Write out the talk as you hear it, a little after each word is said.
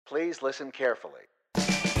Please listen carefully.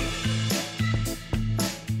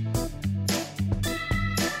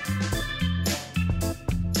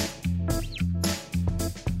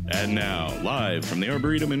 And now, live from the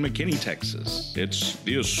Arboretum in McKinney, Texas, it's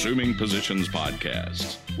the Assuming Positions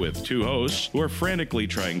Podcast, with two hosts who are frantically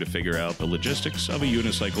trying to figure out the logistics of a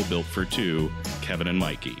unicycle built for two, Kevin and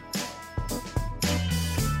Mikey.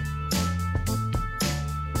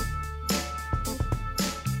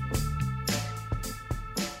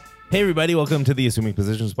 Hey everybody, welcome to the Assuming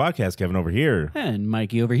Positions Podcast. Kevin over here. And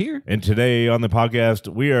Mikey over here. And today on the podcast,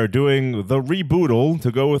 we are doing the rebootle to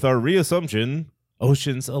go with our reassumption,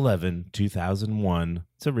 Ocean's 11, 2001.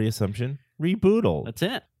 It's a reassumption, rebootle. That's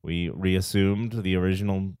it. We reassumed the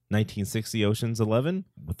original 1960 Ocean's 11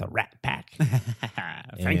 with the Rat Pack.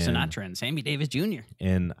 Frank Sinatra and Sammy Davis Jr.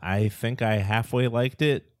 And I think I halfway liked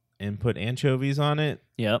it and put anchovies on it.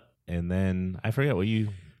 Yep. And then I forget what you...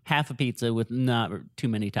 Half a pizza with not too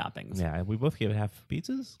many toppings. Yeah, we both gave it half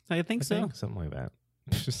pizzas? I think so. Something like that.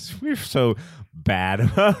 We're so bad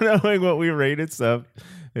about knowing what we rated stuff.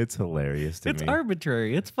 It's hilarious to me. It's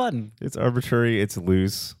arbitrary. It's fun. It's arbitrary. It's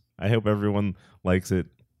loose. I hope everyone likes it.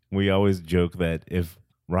 We always joke that if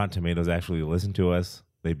Rotten Tomatoes actually listened to us,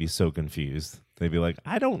 they'd be so confused. They'd be like,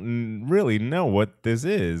 I don't really know what this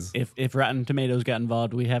is. If Rotten Tomatoes got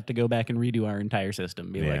involved, we have to go back and redo our entire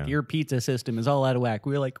system. Be like, your pizza system is all out of whack.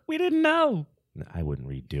 We're like, we didn't know. I wouldn't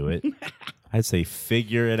redo it. I'd say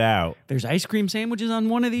figure it out. There's ice cream sandwiches on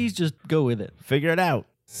one of these. Just go with it. Figure it out.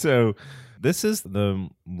 So this is the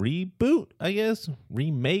reboot, I guess.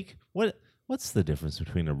 Remake. What's the difference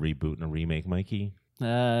between a reboot and a remake, Mikey?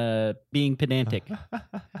 Being pedantic.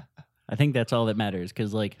 I think that's all that matters,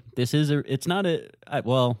 because like it's not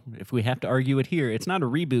well, if we have to argue it here, it's not a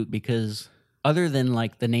reboot because other than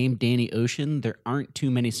like the name Danny Ocean, there aren't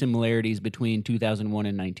too many similarities between 2001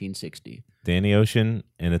 and 1960. Danny Ocean,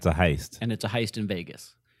 and it's a heist. And it's a heist in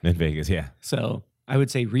Vegas. In Vegas, yeah. So I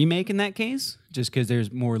would say remake in that case, just because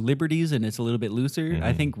there's more liberties and it's a little bit looser. Mm-hmm.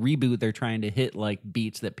 I think reboot, they're trying to hit like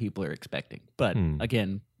beats that people are expecting. But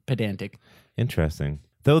again, pedantic. Interesting.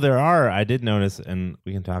 Though I did notice, and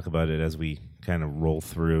we can talk about it as we kind of roll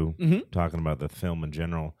through talking about the film in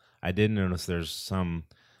general. I did notice there's some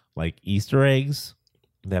like Easter eggs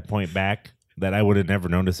that point back that I would have never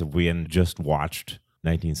noticed if we hadn't just watched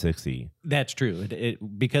 1960. That's true.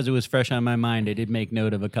 Because it was fresh on my mind, I did make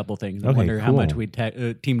note of a couple things. I Okay, wonder how cool. much we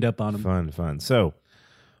teamed up on them. Fun. So,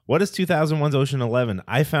 what is 2001's Ocean 11?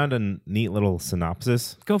 I found a neat little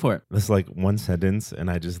synopsis. Go for it. This like one sentence, and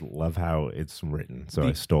I just love how it's written, so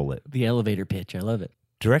I stole it. The elevator pitch. I love it.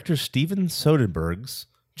 Director Steven Soderbergh's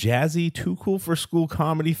jazzy, too cool for school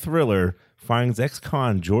comedy thriller finds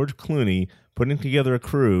ex-con George Clooney putting together a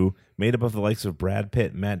crew made up of the likes of Brad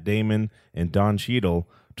Pitt, Matt Damon, and Don Cheadle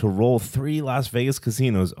to roll 3 Las Vegas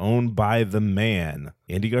casinos owned by the man,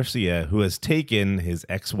 Andy Garcia, who has taken his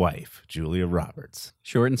ex-wife, Julia Roberts.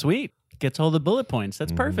 Short and sweet. Gets all the bullet points.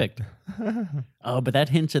 That's perfect. Oh, but that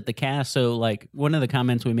hints at the cast. So, like, one of the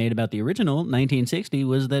comments we made about the original 1960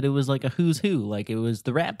 was that it was like a who's who. Like, it was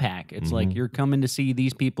the Rat Pack. It's like you're coming to see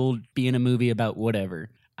these people be in a movie about whatever.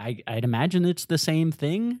 I'd imagine it's the same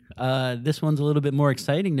thing. This one's a little bit more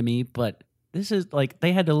exciting to me, but this is like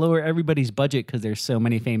they had to lower everybody's budget because there's so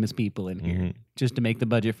many famous people in here just to make the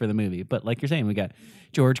budget for the movie. But like you're saying, we got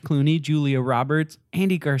George Clooney, Julia Roberts,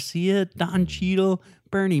 Andy Garcia, Don Cheadle,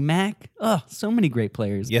 Bernie Mac. Oh, so many great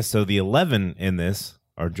players. Yes, so the 11 in this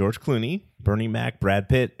are George Clooney, Bernie Mac, Brad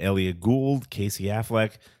Pitt, Elliot Gould, Casey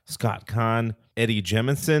Affleck, Scott Conn, Eddie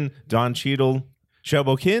Jemison, Don Cheadle,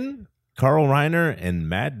 Shabo Kin, Carl Reiner, and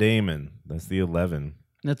Matt Damon. That's the 11.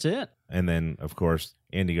 That's it. And then, of course,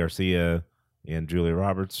 Andy Garcia and Julia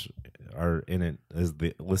Roberts are in it as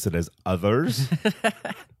listed as others.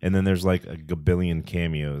 And then there's like a gabillion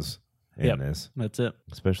cameos in this, That's it.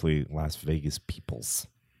 especially Las Vegas peoples.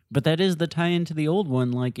 But that is the tie-in to the old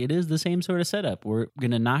one. Like, it is the same sort of setup. We're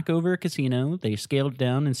going to knock over a casino. They scaled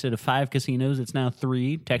down. Instead of 5 casinos, it's now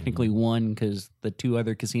 3. Technically 1 because the 2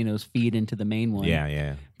 other casinos feed into the main one.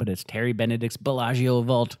 Yeah. But it's Terry Benedict's Bellagio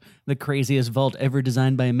vault, the craziest vault ever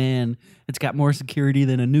designed by man. It's got more security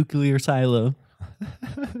than a nuclear silo.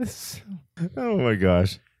 Oh my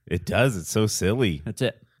gosh. It does. It's so silly. That's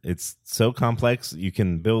it. It's so complex, you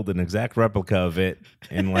can build an exact replica of it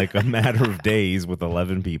in like a matter of days with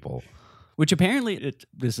 11 people. Which apparently,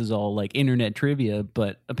 this is all like internet trivia,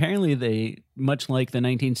 but apparently they, much like the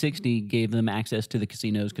 1960, gave them access to the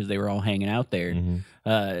casinos because they were all hanging out there.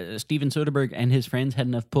 Mm-hmm. Steven Soderbergh and his friends had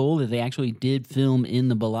enough pull that they actually did film in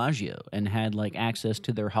the Bellagio and had like access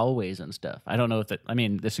to their hallways and stuff. I don't know if that, I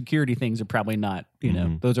mean, the security things are probably not, you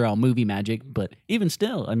know, those are all movie magic, but even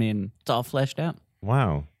still, I mean, it's all fleshed out.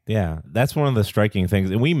 Wow. Yeah, that's one of the striking things.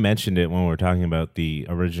 And we mentioned it when we were talking about the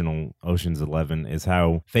original Ocean's 11, is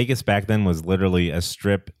how Vegas back then was literally a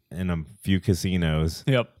strip and a few casinos.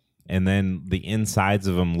 Yep. And then the insides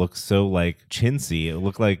of them looked so like chintzy. It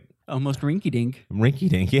looked like Almost rinky-dink.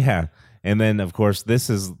 rinky-dink, yeah. And then, of course, this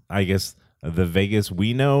is, I guess, the Vegas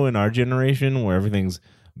we know in our generation, where everything's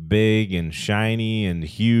big and shiny and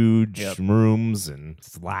huge rooms, and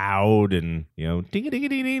it's loud, and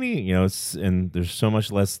ding-a-ding-a-ding-a-ding, and there's so much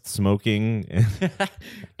less smoking.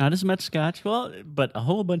 Not as much scotch, but a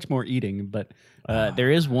whole bunch more eating. But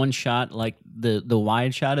there is one shot, like the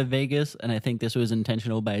wide shot of Vegas, and I think this was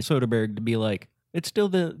intentional by Soderbergh to be like, it's still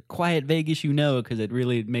the quiet Vegas because it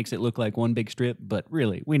really makes it look like one big strip, but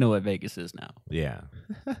really, we know what Vegas is now. Yeah.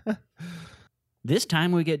 This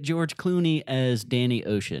time we get George Clooney as Danny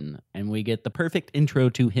Ocean, and we get the perfect intro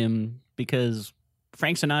to him because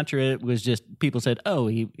Frank Sinatra was just, people said, oh,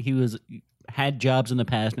 he had jobs in the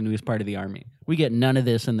past and he was part of the army. We get none of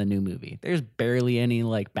this in the new movie. There's barely any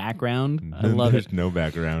background. I love it. No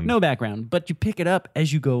background. No background, but you pick it up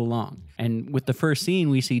as you go along. And with the first scene,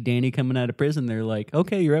 we see Danny coming out of prison. They're like,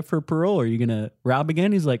 okay, you're up for parole. Are you going to rob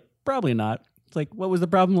again? He's like, probably not. It's like, what was the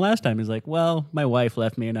problem last time? He's like, well, my wife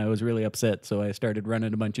left me and I was really upset. So I started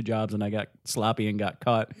running a bunch of jobs and I got sloppy and got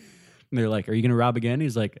caught. And they're like, are you going to rob again?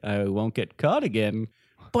 He's like, I won't get caught again.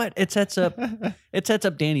 But it sets up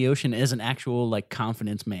Danny Ocean as an actual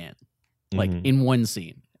confidence man, in one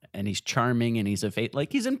scene. And he's charming and he's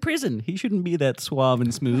he's in prison. He shouldn't be that suave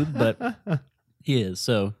and smooth, but he is.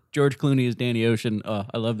 So George Clooney is Danny Ocean. Oh,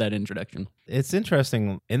 I love that introduction. It's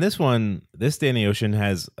interesting. In this one, this Danny Ocean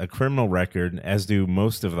has a criminal record, as do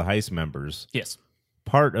most of the heist members. Yes.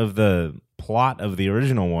 Part of the plot of the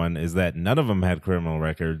original one is that none of them had criminal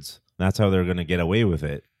records. That's how they're going to get away with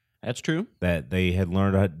it. That's true. That they had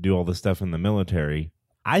learned how to do all this stuff in the military.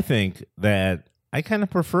 I think that I kind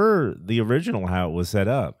of prefer the original, how it was set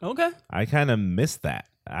up. Okay. I kind of missed that.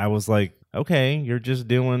 I was like, okay, you're just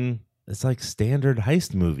doing, it's like standard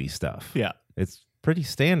heist movie stuff. Yeah. It's pretty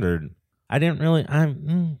standard. I didn't really,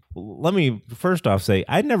 let me first off say,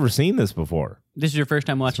 I'd never seen this before. This is your first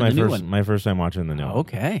time watching the new one? My first time watching the new one.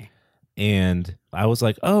 Okay. And I was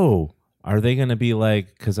like, oh, are they going to be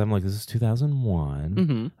like, because I'm like, this is 2001.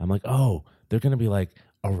 Mm-hmm. I'm like, oh, they're going to be like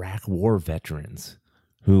Iraq war veterans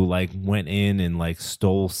who went in and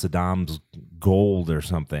stole Saddam's gold or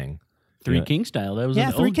something. Three Kings style. That was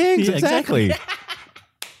Three Kings, exactly.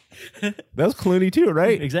 That was Clooney too,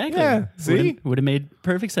 right? Exactly. Yeah, see? Would have made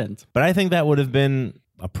perfect sense. But I think that would have been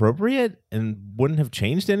appropriate and wouldn't have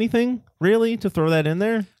changed anything, really, to throw that in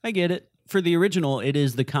there. I get it. For the original, it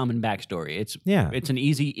is the common backstory. It's an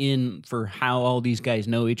easy in for how all these guys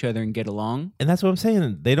know each other and get along. And that's what I'm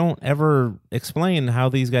saying. They don't ever explain how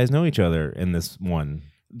these guys know each other in this one.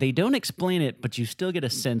 They don't explain it, but you still get a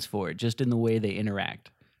sense for it just in the way they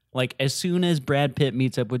interact. As soon as Brad Pitt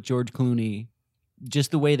meets up with George Clooney,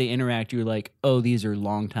 just the way they interact, you're like, oh, these are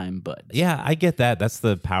longtime buds. Yeah, I get that. That's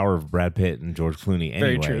the power of Brad Pitt and George Clooney anyway.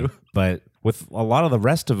 Very true. But with a lot of the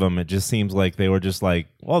rest of them, it just seems like they were just like,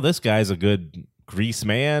 well, this guy's a good grease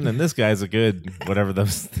man, and this guy's a good whatever the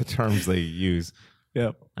terms they use.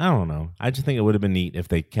 Yep. I don't know. I just think it would have been neat if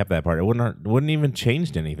they kept that part. It wouldn't even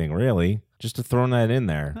changed anything, really. Just to throw that in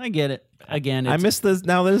there. I get it. Again, I miss this.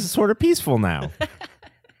 Now that it's sort of peaceful now.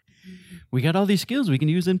 We got all these skills we can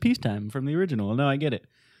use in peacetime from the original. No, I get it.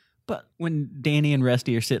 But when Danny and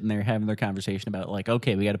Rusty are sitting there having their conversation about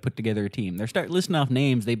okay, we got to put together a team. They start listing off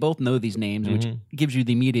names. They both know these names, which gives you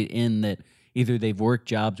the immediate in that either they've worked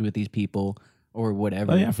jobs with these people or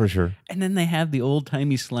whatever. Oh, yeah, for sure. And then they have the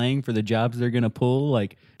old-timey slang for the jobs they're going to pull.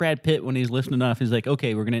 Like Brad Pitt, when he's listing off, he's like,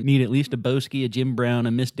 okay, we're going to need at least a Boski, a Jim Brown,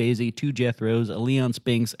 a Miss Daisy, 2 Jethros, a Leon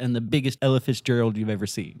Spinks, and the biggest Ella Fitzgerald you've ever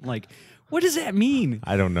seen. What does that mean?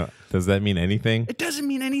 I don't know. Does that mean anything? It doesn't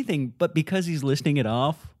mean anything. But because he's listing it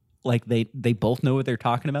off, they both know what they're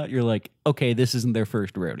talking about, you're like, okay, this isn't their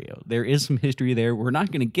first rodeo. There is some history there. We're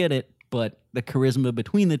not going to get it, but the charisma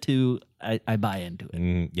between the two, I buy into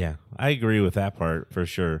it. Yeah, I agree with that part for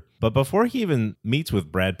sure. But before he even meets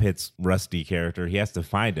with Brad Pitt's Rusty character, he has to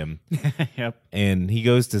find him. Yep. And he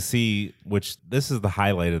goes to see, which this is the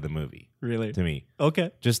highlight of the movie. Really? To me.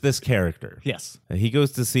 Okay. Just this character. Yes. He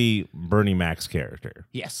goes to see Bernie Mac's character.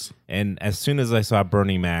 Yes. And as soon as I saw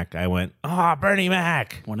Bernie Mac, I went, Bernie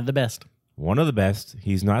Mac. One of the best. One of the best.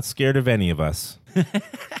 He's not scared of any of us.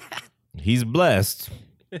 He's blessed.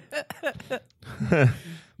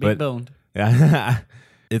 Big boned. Yeah.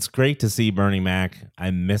 It's great to see Bernie Mac.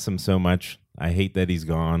 I miss him so much. I hate that he's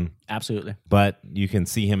gone. Absolutely. But you can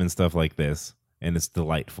see him in stuff like this, and it's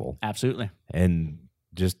delightful. Absolutely. And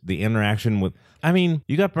just the interaction with. I mean,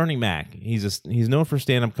 you got Bernie Mac. He's known for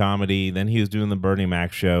stand-up comedy. Then he was doing the Bernie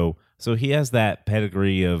Mac show, so he has that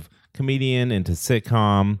pedigree of comedian into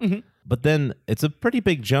sitcom. Mm-hmm. But then it's a pretty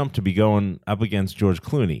big jump to be going up against George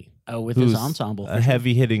Clooney. Oh, with who's his ensemble. a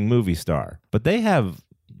heavy-hitting movie star. But they have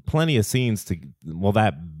plenty of scenes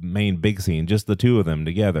that main big scene, just the two of them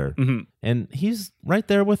together. Mm-hmm. And he's right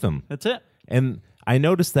there with them. That's it. And I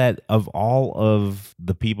noticed that of all of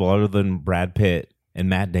the people other than Brad Pitt and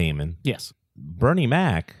Matt Damon, Yes. Bernie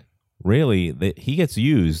Mac, really, he gets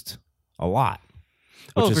used a lot,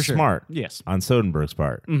 which for is sure. smart Yes. on Soderbergh's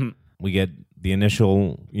part. Mm-hmm. We get the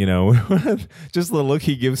initial, just the look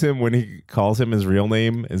he gives him when he calls him his real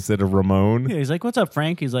name instead of Ramon. Yeah, he's like, "What's up,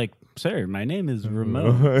 Frank?" He's like, "Sir, my name is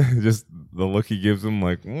Ramon." Just the look he gives him,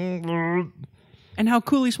 like, mm-hmm. And how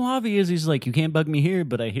cool suave he is. He's like, "You can't bug me here,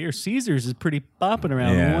 but I hear Caesars is pretty popping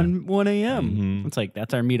around Yeah. 1 a.m." Mhm. It's like,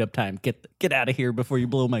 that's our meetup time. Get out of here before you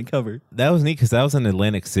blow my cover. That was neat because that was in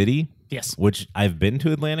Atlantic City, Yes, which I've been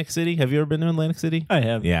to Atlantic City. Have you ever been to Atlantic City? I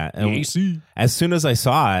have. Yeah. And AC. as soon as I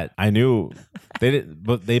saw it, I knew they did,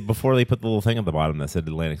 but before they put the little thing at the bottom that said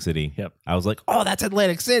Atlantic City. Yep. I was like, oh, that's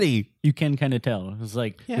Atlantic City. You can kind of tell. It's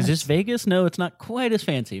like, Yeah, is this Vegas? No, it's not quite as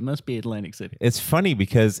fancy. It must be Atlantic City. It's funny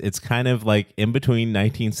because it's kind of like in between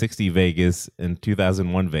 1960 Vegas and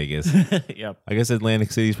 2001 Vegas. Yep. I guess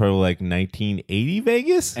Atlantic City is probably like 1980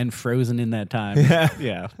 Vegas. And frozen in that time.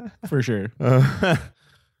 Yeah, for sure.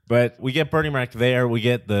 But we get Bernie Mac there. We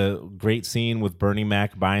get the great scene with Bernie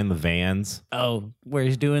Mac buying the vans. Oh, where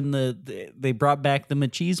he's doing they brought back the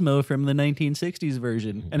machismo from the 1960s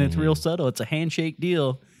version, and it's real subtle. It's a handshake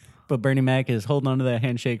deal, but Bernie Mac is holding on to that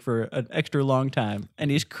handshake for an extra long time,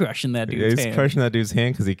 and he's crushing that dude's He's hand. crushing that dude's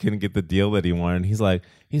hand because he couldn't get the deal that he wanted. He's like,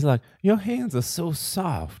 your hands are so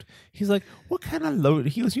soft. He's like, what kind of lotion?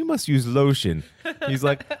 He goes, you must use lotion. He's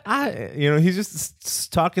like, he's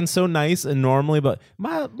just talking so nice and normally, but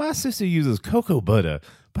my sister uses cocoa butter.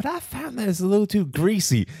 But I found that it's a little too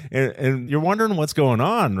greasy. And you're wondering what's going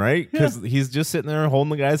on, right? Because he's just sitting there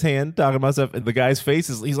holding the guy's hand, talking about stuff. And the guy's face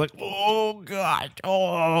he's like, oh, God.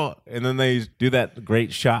 Oh. And then they do that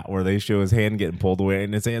great shot where they show his hand getting pulled away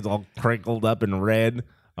and his hand's all crinkled up and red.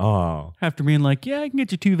 Oh. After being like, yeah, I can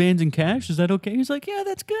get you 2 vans in cash. Is that okay? He's like, yeah,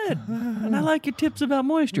 that's good. And I like your tips about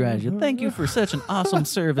moisturizer. Thank you for such an awesome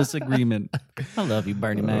service agreement. I love you,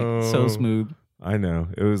 Bernie Mac. So smooth. I know.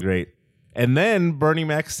 It was great. And then Bernie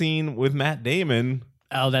Mac's scene with Matt Damon.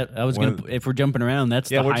 Oh, that I was gonna. If we're jumping around, that's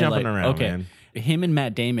Yeah, the we're highlight. jumping around, okay, man. Him and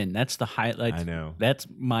Matt Damon. That's the highlight. I know. That's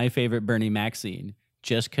my favorite Bernie Mac scene.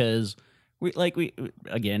 Just because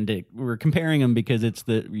we're comparing them because it's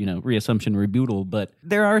the reassumption rebuttal, but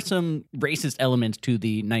there are some racist elements to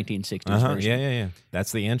the 1960s version. Yeah.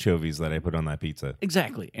 That's the anchovies that I put on that pizza.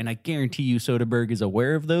 Exactly. And I guarantee you Soderbergh is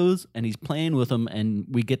aware of those and he's playing with them, and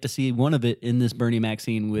we get to see one of it in this Bernie Mac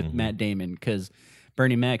scene with Matt Damon, because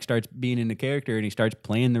Bernie Mac starts being in the character and he starts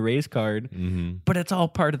playing the race card, but it's all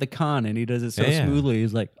part of the con, and he does it so Yeah. smoothly.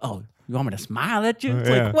 He's like, oh, you want me to smile at you? It's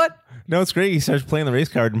Yeah. like, what? No, it's great. He starts playing the race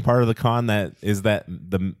card, and part of the con that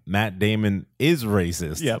the Matt Damon is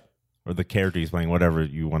racist. Yep. Or the character he's playing, whatever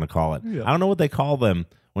you want to call it. Yep. I don't know what they call them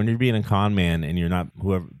when you're being a con man and you're not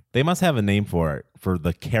whoever. They must have a name for it, for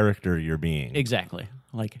the character you're being. Exactly.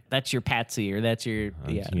 Like, that's your patsy, or that's your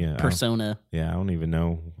yeah, persona. Yeah, I don't even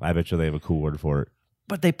know. I bet you they have a cool word for it.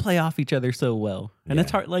 But they play off each other so well. And Yeah.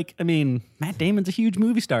 it's hard. Like, I mean, Matt Damon's a huge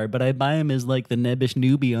movie star, but I buy him as like the nebbish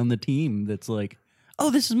newbie on the team that's like, oh,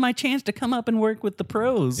 this is my chance to come up and work with the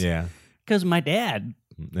pros. Yeah. Because my dad.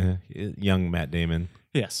 Young Matt Damon.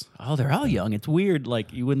 Yes. Oh, they're all young. It's weird.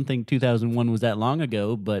 Like, you wouldn't think 2001 was that long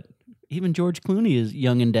ago, but even George Clooney is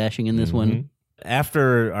young and dashing in this one.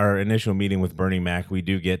 After our initial meeting with Bernie Mac, we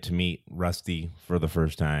do get to meet Rusty for the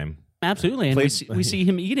first time. Absolutely. And Played- we see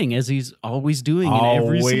him eating, as he's always doing in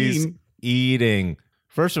every Always scene. eating.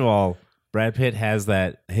 First of all, Brad Pitt has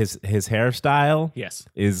that his hairstyle Yes.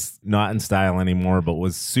 is not in style anymore, but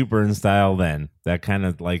was super in style then. That kind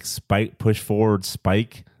of like spike, push forward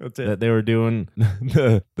spike That's it. that they were doing.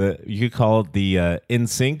 the you could call it the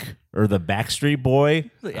NSYNC or the Backstreet Boy.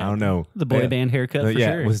 I don't know. The boy band haircut, for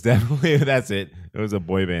yeah, sure. it was definitely that's it. It was a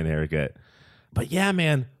boy band haircut. But yeah,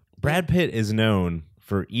 man, Brad Pitt is known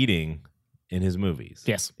for eating in his movies.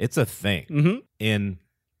 Yes. It's a thing. Mm-hmm.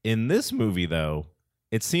 In this movie, though,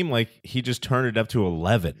 it seemed like he just turned it up to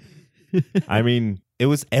 11. I mean, it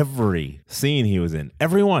was every scene he was in.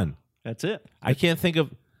 Every one. That's it. I can't think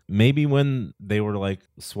of maybe when they were like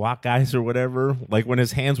SWAT guys or whatever, like when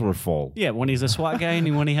his hands were full. Yeah, when he's a SWAT guy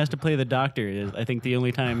and when he has to play the doctor is, I think, the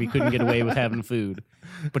only time he couldn't get away with having food.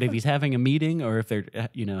 But if he's having a meeting or if they're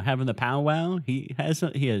having the powwow, he has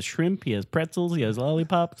shrimp, he has pretzels, he has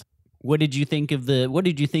lollipops. What did you think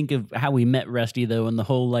of how we met Rusty though, and the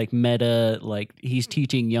whole like meta, like he's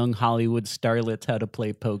teaching young Hollywood starlets how to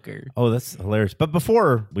play poker? Oh, that's hilarious. But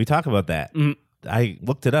before we talk about that, I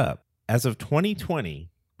looked it up. As of 2020,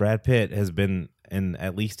 Brad Pitt has been in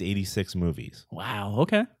at least 86 movies. Wow.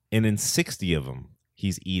 Okay. And in 60 of them,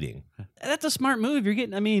 he's eating. That's a smart move.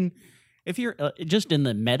 If you're just in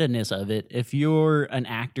the meta-ness of it, if you're an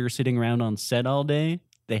actor sitting around on set all day,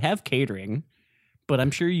 they have catering, but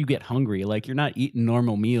I'm sure you get hungry. Like, you're not eating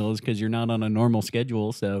normal meals because you're not on a normal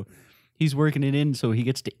schedule. So he's working it in so he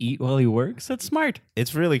gets to eat while he works. That's smart.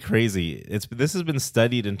 It's really crazy. This has been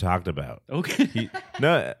studied and talked about. Okay.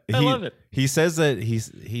 I love it. He says that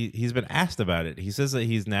he's been asked about it. He says that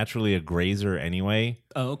he's naturally a grazer anyway.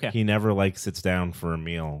 Oh, okay. He never like sits down for a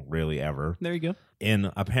meal really ever. There you go.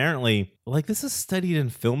 And apparently, like, this is studied in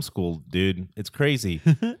film school, dude. It's crazy.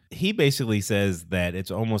 He basically says that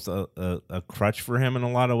it's almost a crutch for him in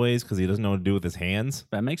a lot of ways because he doesn't know what to do with his hands.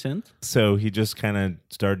 That makes sense. So he just kind of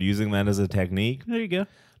started using that as a technique. There you go.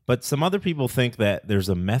 But some other people think that there's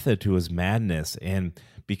a method to his madness. And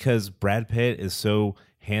because Brad Pitt is so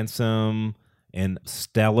handsome and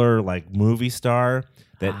stellar, like movie star,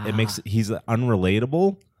 that he's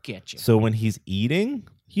unrelatable. Get you. So when he's eating...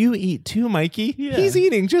 You eat too, Mikey. Yeah. He's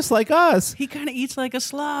eating just like us. He kind of eats like a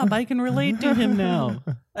slob. I can relate to him now.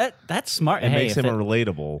 That's smart. It makes him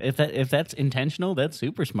relatable. If that's intentional, that's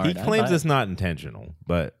super smart. He claims it's not intentional,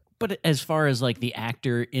 but as far as like the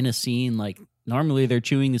actor in a scene, like normally they're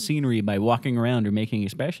chewing the scenery by walking around or making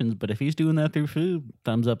expressions. But if he's doing that through food,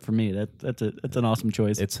 thumbs up for me. That's an awesome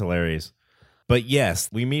choice. It's hilarious. But yes,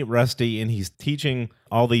 we meet Rusty and he's teaching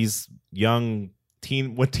all these young.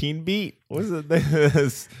 Teen Beat? What was it?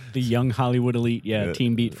 The young Hollywood elite,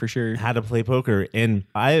 Teen Beat for sure. How to play poker. And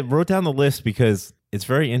I wrote down the list because it's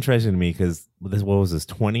very interesting to me because what was this,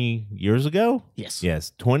 20 years ago?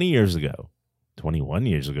 Yes, 20 years ago. 21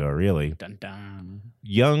 years ago, really. Dun, dun.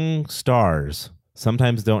 Young stars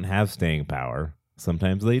sometimes don't have staying power.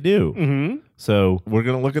 Sometimes they do. Mm-hmm. So we're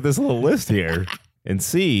going to look at this little list here and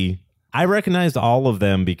see. I recognized all of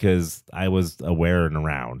them because I was aware and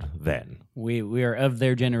around then. We are of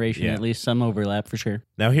their generation, at least some overlap for sure.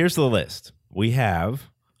 Now here's the list. We have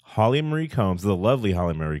Holly Marie Combs, the lovely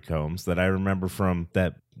Holly Marie Combs that I remember from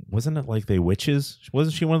that. Wasn't it like they witches?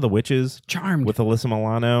 Wasn't she one of the witches? Charmed. With Alyssa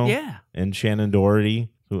Milano? Yeah. And Shannon Doherty.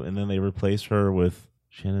 And then they replaced her with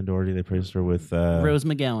Shannon Doherty. They replaced her with Rose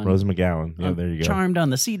McGowan. Rose McGowan. Yeah, there you go. Charmed on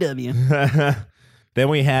the CW. Then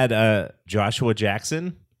we had Joshua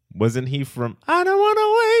Jackson. Wasn't he from I Don't Want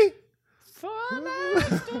to Wait?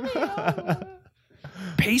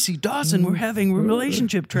 Pacey Dawson, we're having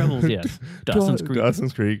relationship troubles. Yeah,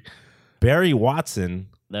 Dawson's Creek. Barry Watson.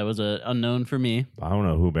 That was a unknown for me. I don't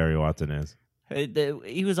know who Barry Watson is.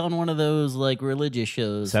 He was on one of those like religious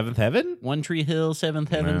shows. Seventh Heaven? One Tree Hill, Seventh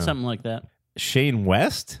Heaven, something like that. Shane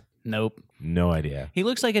West? Nope. No idea. He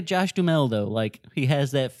looks like a Josh Duhamel though. Like he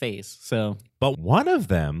has that face. So, but one of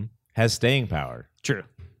them has staying power. True.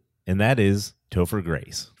 And that is Topher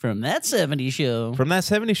Grace. From that 70s show. From that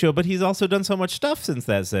 70s show, but he's also done so much stuff since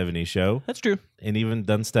that 70s show. That's true. And even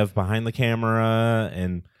done stuff behind the camera.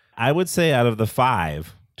 And I would say out of the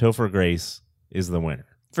 5, Topher Grace is the winner.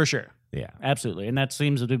 For sure. Yeah. Absolutely. And that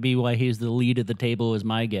seems to be why he's the lead of the table is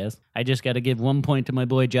my guess. I just got to give 1 point to my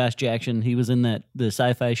boy Josh Jackson. He was in the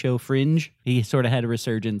sci-fi show Fringe. He sort of had a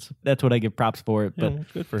resurgence. That's what I give props for it. But well,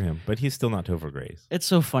 good for him. But he's still not Topher Grace. It's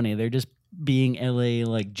so funny. They're just being LA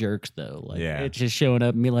like jerks though. Like it's just showing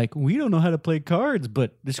up and be like, we don't know how to play cards,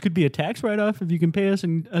 but this could be a tax write-off if you can pay us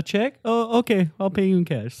in a check. Oh, okay. I'll pay you in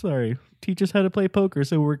cash. Sorry. Teach us how to play poker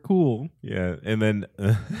so we're cool. Yeah, and then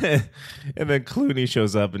Clooney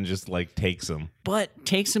shows up and just like takes him. But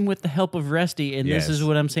takes him with the help of Rusty, and this is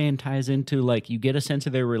what I'm saying ties into like you get a sense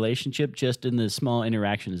of their relationship just in the small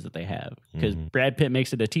interactions that they have. Because Brad Pitt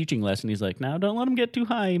makes it a teaching lesson. He's like, "No, don't let him get too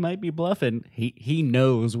high. He might be bluffing." He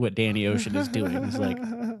knows what Danny Ocean is doing. He's like,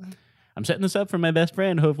 "I'm setting this up for my best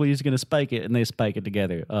friend. Hopefully he's going to spike it," and they spike it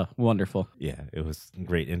together. Oh, wonderful! Yeah, it was a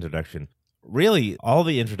great introduction. Really, all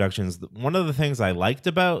the introductions, one of the things I liked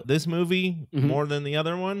about this movie more than the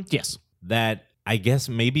other one, that I guess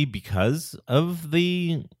maybe because of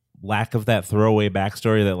the lack of that throwaway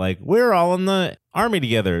backstory that like, we're all in the army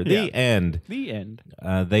together, the end. The end.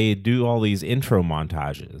 They do all these intro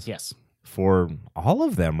montages. Yes. for all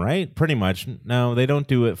of them, right? Pretty much. No, they don't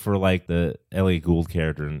do it for like the Elliot Gould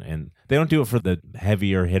character, and they don't do it for the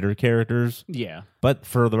heavier hitter characters. Yeah. But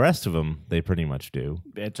for the rest of them, they pretty much do.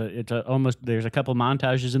 It's a almost, there's a couple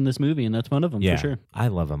montages in this movie, and that's one of them Yeah, for sure. I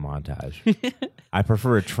love a montage. I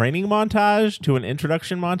prefer a training montage to an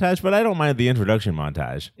introduction montage, but I don't mind the introduction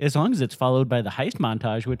montage. As long as it's followed by the heist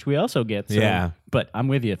montage, which we also get. So, Yeah. But I'm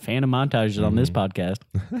with you. Fan of montages on this podcast.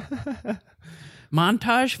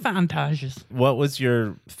 Montage fantages. What was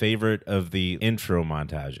your favorite of the intro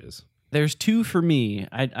montages? There's two for me.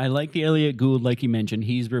 I like the Elliot Gould, like you mentioned.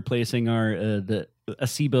 He's replacing our the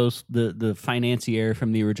Acebos, the financier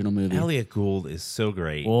from the original movie. Elliot Gould is so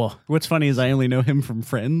great. Oh, what's funny is I only know him from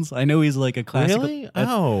Friends. I know he's like a classical. Really?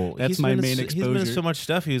 That's he's my main He's been in exposure. so much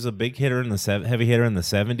stuff. He was a big hitter in the heavy hitter in the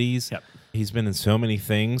 70s. Yep. He's been in so many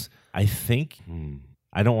things. I think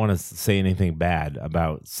I don't want to say anything bad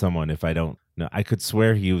about someone if I don't know. I could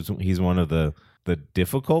swear he's one of the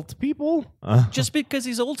difficult people. Just because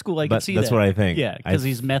he's old school, I can But see that's that. what I think. Yeah, because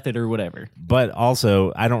he's method or whatever. But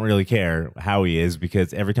also, I don't really care how he is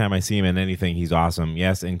because every time I see him in anything, he's awesome.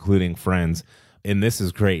 Yes, including Friends. And this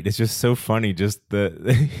is great. It's just so funny. Just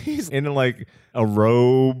he's in like a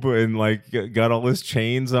robe and like got all his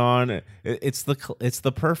chains on. It's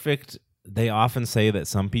the perfect. They often say that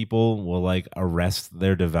some people will like arrest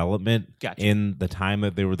their development Gotcha. in the time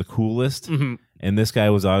that they were the coolest. Mm-hmm. And this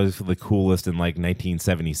guy was obviously the coolest in like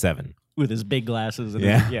 1977. With his big glasses. And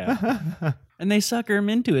Yeah. yeah. And they sucker him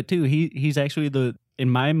into it too. He's actually in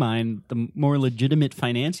my mind, the more legitimate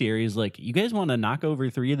financier. He's like, you guys want to knock over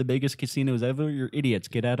 3 of the biggest casinos ever? You're idiots.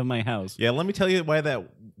 Get out of my house. Yeah, let me tell you why that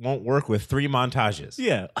won't work with 3 montages.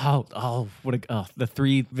 Yeah. The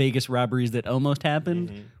 3 Vegas robberies that almost happened.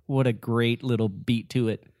 Mm-hmm. What a great little beat to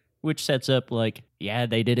it. Which sets up like, yeah,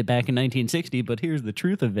 they did it back in 1960, but here's the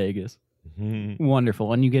truth of Vegas. Mm-hmm.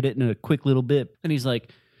 Wonderful. And you get it in a quick little bit. And he's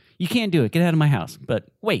like, you can't do it. Get out of my house. But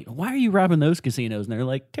wait, why are you robbing those casinos? And they're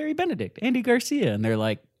like, Terry Benedict, Andy Garcia. And they're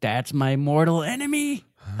like, that's my mortal enemy.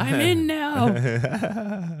 I'm in now.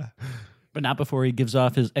 But not before he gives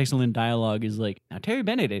off his excellent dialogue. Is like, now Terry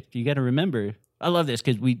Benedict, you got to remember. I love this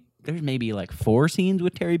because there's maybe like 4 scenes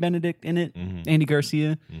with Terry Benedict in it. Mm-hmm. Andy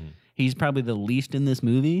Garcia. Mm-hmm. He's probably the least in this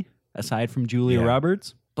movie, aside from Julia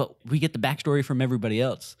Roberts. But we get the backstory from everybody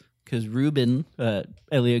else. Because Ruben,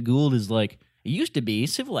 Elliot Gould, is like, it used to be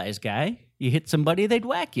civilized guy. You hit somebody, they'd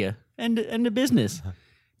whack you. And the business.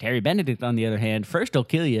 Terry Benedict, on the other hand, first he'll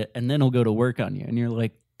kill you, and then he'll go to work on you. And you're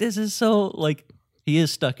like, this is so, like, he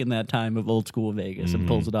is stuck in that time of old school Vegas and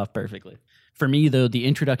pulls it off perfectly. For me, though, the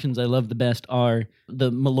introductions I love the best are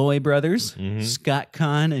the Malloy brothers, Scott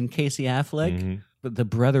Conn and Casey Affleck. But the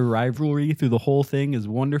brother rivalry through the whole thing is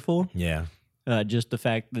wonderful. Yeah. Just the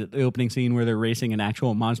fact that the opening scene where they're racing an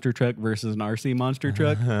actual monster truck versus an RC monster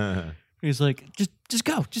truck. He's like, just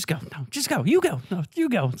go. No, just go. You go. No, you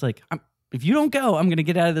go. It's like, if you don't go, I'm going to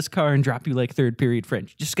get out of this car and drop you like third period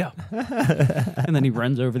French. Just go. And then he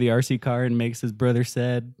runs over the RC car and makes his brother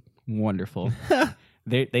sad. Wonderful.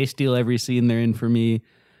 They steal every scene they're in for me.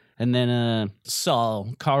 And then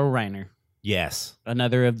Saul, Carl Reiner. Yes.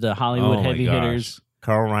 Another of the Hollywood heavy hitters.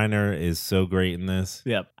 Carl Reiner is so great in this.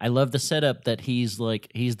 Yep. I love the setup that he's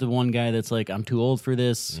the one guy that's like, I'm too old for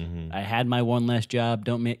this. I had my one last job.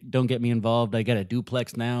 Don't get me involved. I got a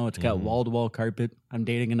duplex now. It's got wall-to-wall carpet. I'm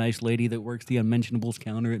dating a nice lady that works the unmentionables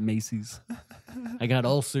counter at Macy's. I got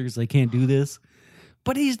ulcers. I can't do this.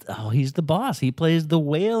 But he's the boss. He plays the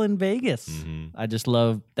whale in Vegas. I just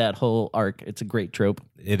love that whole arc. It's a great trope.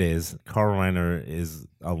 It is. Carl Reiner is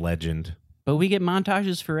a legend. But we get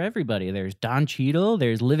montages for everybody. There's Don Cheadle.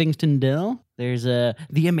 There's Livingston Dill. There's the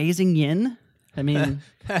Amazing Yin. I mean,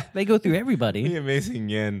 they go through everybody. The Amazing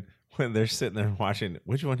Yin, when they're sitting there watching,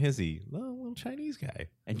 which one is he? The little Chinese guy.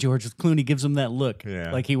 And George Clooney gives him that look.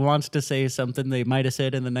 Yeah. Like he wants to say something they might have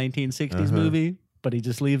said in the 1960s movie, but he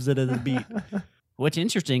just leaves it at a beat. What's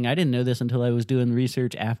interesting, I didn't know this until I was doing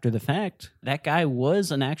research after the fact. That guy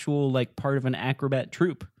was an actual part of an acrobat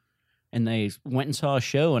troupe. And they went and saw a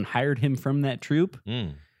show and hired him from that troupe.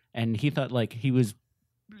 And he thought he was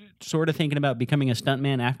sort of thinking about becoming a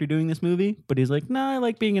stuntman after doing this movie. But he's like, no, I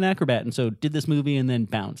like being an acrobat. And so did this movie and then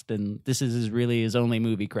bounced. And this is really his only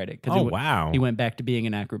movie credit. Wow. He went back to being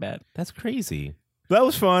an acrobat. That's crazy. That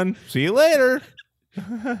was fun. See you later.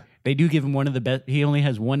 They do give him one of the best. He only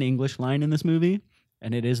has one English line in this movie.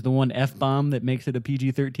 And it is the one F-bomb that makes it a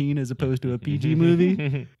PG-13 as opposed to a PG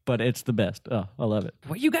movie. But it's the best. Oh, I love it.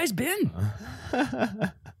 Where you guys been?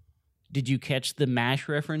 Did you catch the MASH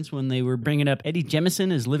reference when they were bringing up Eddie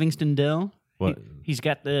Jemison as Livingston Dill? What? He's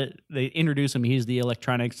got they introduce him. He's the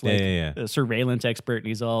electronics surveillance expert, and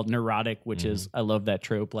he's all neurotic, which is, I love that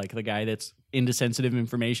trope, like the guy that's into sensitive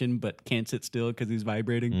information but can't sit still because he's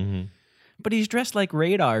vibrating. Mm-hmm. But he's dressed like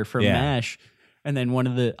Radar from MASH. And then one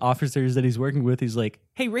of the officers that he's working with, he's like,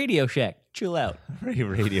 "Hey, Radio Shack, chill out."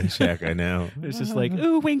 Radio Shack, I know. It's just like,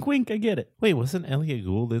 "Ooh, wink, wink, I get it." Wait, wasn't Elliot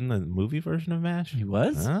Gould in the movie version of MASH? He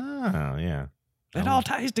was? Oh, yeah. It all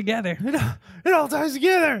ties together. It all ties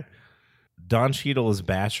together. Don Cheadle is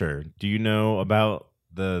Basher. Do you know about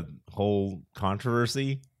the whole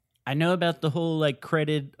controversy? I know about the whole like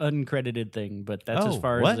uncredited thing, but that's as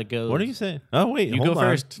far as it goes. What are you saying? Oh, wait, you hold go on.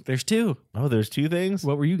 first. There's two. Oh, there's two things?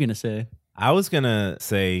 What were you going to say? I was going to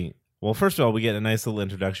say, well, first of all, we get a nice little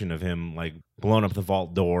introduction of him like blowing up the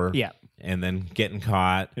vault door. Yeah. And then getting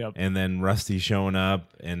caught. Yep. And then Rusty showing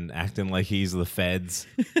up and acting like he's the feds.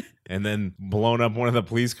 And then blowing up one of the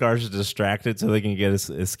police cars to distract it so they can get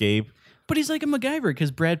escape. But he's like a MacGyver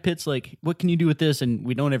because Brad Pitt's like, "What can you do with this?" And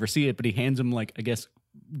we don't ever see it, but he hands him like, I guess,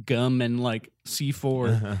 gum and like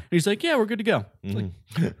C4. And he's like, "Yeah, we're good to go." Like,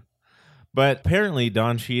 but apparently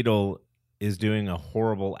Don Cheadle is doing a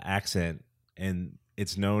horrible accent, and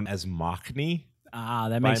it's known as Mockney that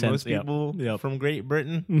by makes sense. most people from Great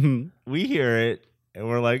Britain. Mm-hmm. We hear it, and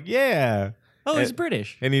we're like, yeah. Oh, he's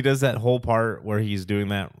British. And he does that whole part where he's doing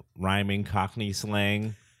that rhyming Cockney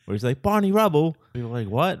slang, where he's like, "Barney Rubble." We're like,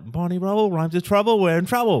 what? Barney Rubble rhymes with trouble. We're in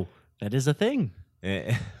trouble. That is a thing.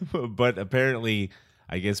 But apparently,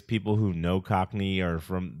 I guess people who know Cockney are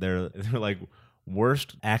they're like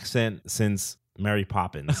worst accent since Mary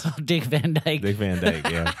Poppins. Dick Van Dyke. Dick Van Dyke,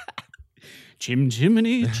 yeah. Chim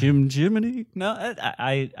Jiminy, Chim Jiminy. No,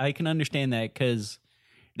 I can understand that because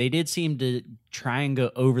they did seem to try and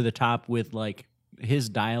go over the top with like his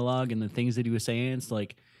dialogue and the things that he was saying. It's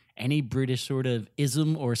like any British sort of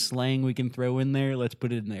ism or slang we can throw in there, let's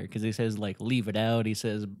put it in there. Because he says like "leave it out." He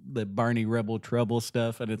says the Barney Rubble trouble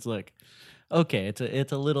stuff, and it's like, okay,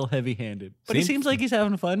 it's a little heavy-handed, but he seems like he's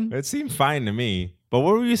having fun. It seemed fine to me. But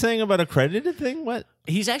what were you saying about a credited thing? What?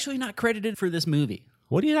 He's actually not credited for this movie.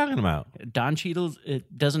 What are you talking about? Don Cheadle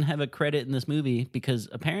doesn't have a credit in this movie because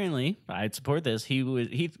apparently, I'd support this, he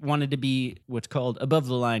wanted to be what's called above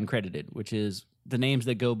the line credited, which is the names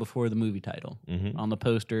that go before the movie title on the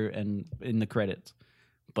poster and in the credits.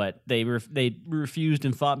 But they refused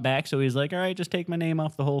and fought back, so he's like, "All right, just take my name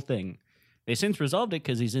off the whole thing." They since resolved it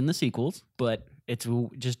because he's in the sequels, but it's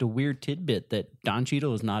just a weird tidbit that Don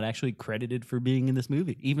Cheadle is not actually credited for being in this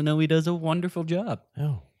movie, even though he does a wonderful job.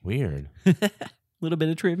 Oh, weird. Little bit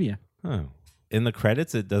of trivia. Oh. In the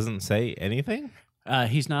credits, it doesn't say anything?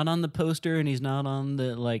 He's not on the poster, and he's not on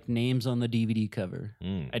the like names on the DVD cover.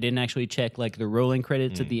 I didn't actually check like the rolling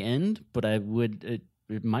credits at the end, but I would.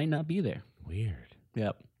 It might not be there. Weird.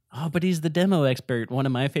 Yep. Oh, but he's the demo expert. One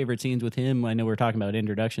of my favorite scenes with him. I know we're talking about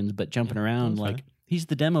introductions, but jumping around like he's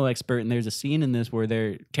the demo expert, and there's a scene in this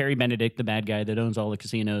where Terry Benedict, the bad guy that owns all the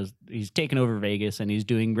casinos, he's taken over Vegas and he's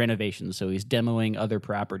doing renovations, so he's demoing other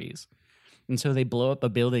properties. And so they blow up a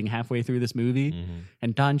building halfway through this movie,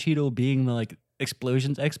 and Don Cheadle, being the like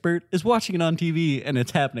explosions expert, is watching it on TV, and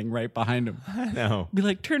it's happening right behind him. I know. Be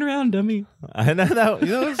like, "Turn around, dummy!" I know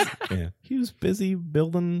that. Yeah. He was busy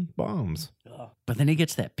building bombs. But then he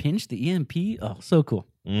gets that pinch, the EMP. Oh, so cool.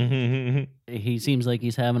 He seems like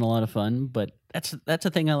he's having a lot of fun. But that's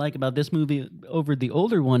the thing I like about this movie over the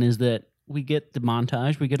older one is that we get the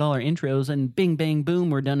montage, we get all our intros, and bing, bang, boom,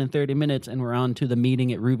 we're done in 30 minutes, and we're on to the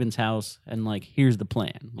meeting at Ruben's house, and, like, here's the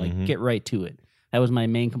plan. Like, get right to it. That was my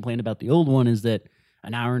main complaint about the old one is that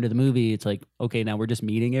an hour into the movie, it's like, okay, now we're just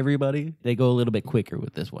meeting everybody. They go a little bit quicker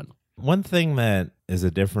with this one. One thing that is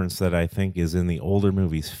a difference that I think is in the older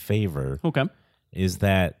movie's favor is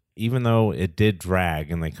that even though it did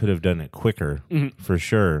drag and they could have done it quicker, for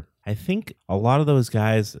sure, I think a lot of those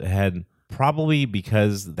guys had... probably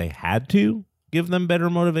because they had to give them better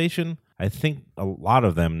motivation. I think a lot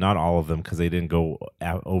of them, not all of them, because they didn't go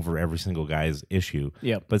out over every single guy's issue.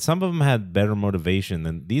 Yep. But some of them had better motivation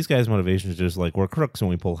than these guys' motivation is just like, we're crooks and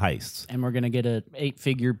we pull heists. And we're going to get a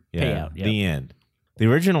 8-figure payout. Yep. The end. The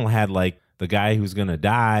original had like the guy who's going to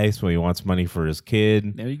die, so he wants money for his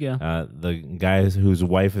kid. There you go. The guy whose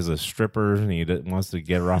wife is a stripper and he wants to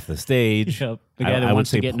get her off the stage. Yep. The guy that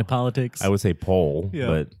wants to get into politics. I would say Pole, Yep.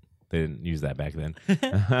 but they didn't use that back then.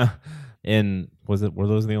 And were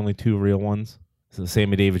those the only two real ones? So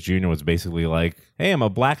Sammy Davis Jr. was basically like, "Hey, I'm a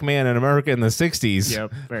black man in America in the 60s.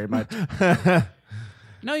 Yep, very much.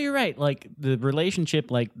 No, you're right. Like the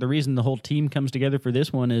relationship, like the reason the whole team comes together for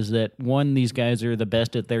this one is that one, these guys are the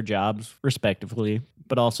best at their jobs, respectively,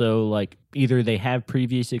 but also like either they have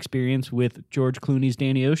previous experience with George Clooney's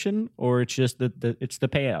Danny Ocean, or it's just that it's the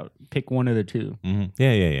payout. Pick one of the two. Mm-hmm.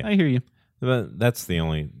 Yeah. I hear you. But that's the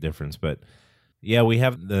only difference. But yeah, we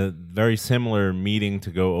have the very similar meeting to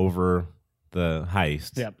go over the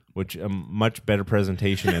heist. Yep. Which a much better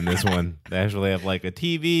presentation in this one. They actually have like a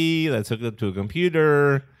TV that's hooked up to a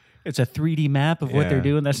computer. It's a 3D map of what they're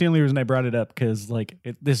doing. That's the only reason I brought it up, because like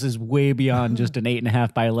this is way beyond just an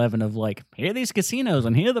 8.5 by 11 of like, here are these casinos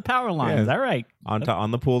and here are the power lines. Yeah. All right,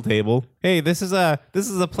 On the pool table. Hey, this is a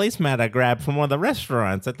placemat I grabbed from one of the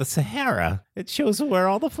restaurants at the Sahara. It shows where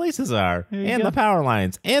all the places are and the power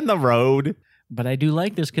lines and the road. But I do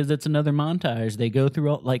like this because it's another montage. They go through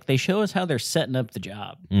all, like they show us how they're setting up the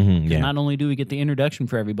job. Mm-hmm, Not only do we get the introduction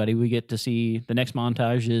for everybody, we get to see the next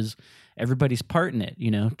montage is everybody's part in it. You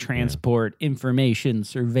know, transport, information,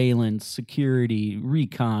 surveillance, security,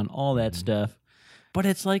 recon, all that stuff. But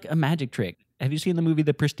it's like a magic trick. Have you seen the movie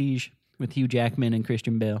The Prestige with Hugh Jackman and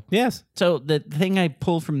Christian Bale? Yes. So the thing I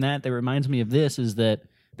pull from that reminds me of this is that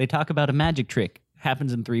they talk about a magic trick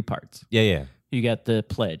happens in 3 parts. Yeah. You got the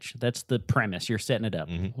pledge. That's the premise. You're setting it up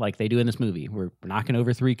like they do in this movie. We're knocking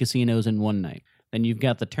over 3 casinos in one night. Then you've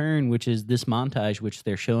got the turn, which is this montage, which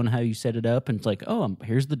they're showing how you set it up. And it's like, oh,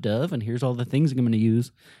 here's the dove, and here's all the things I'm going to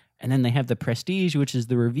use. And then they have the prestige, which is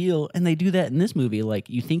the reveal. And they do that in this movie. Like,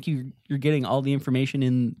 you think you're getting all the information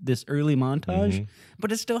in this early montage,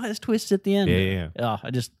 but it still has twists at the end. Yeah. Oh,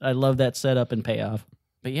 I love that setup and payoff.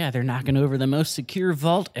 But yeah, they're knocking over the most secure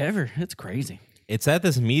vault ever. It's crazy. It's at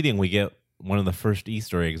this meeting we get one of the first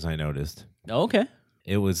Easter eggs I noticed. Okay.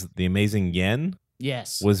 It was the amazing Yen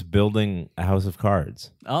Yes. was building a house of cards.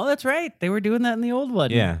 Oh, that's right. They were doing that in the old one.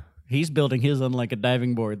 Yeah. He's building his on like a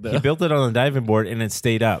diving board, though. He built it on a diving board and it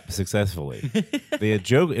stayed up successfully.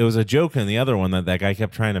 It was a joke in the other one that guy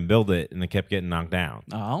kept trying to build it and it kept getting knocked down.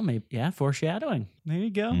 Oh, maybe. Yeah, foreshadowing. There you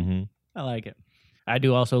go. Mm-hmm. I like it. I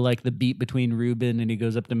do also like the beat between Ruben and he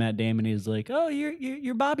goes up to Matt Damon. He's like, "Oh,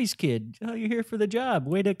 you're Bobby's kid. Oh, you're here for the job.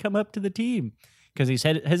 Way to come up to the team." Because he's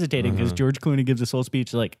hesitating because George Clooney gives this whole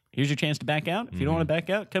speech like, "Here's your chance to back out. If you don't want to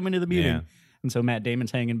back out, come into the meeting." Yeah. And so Matt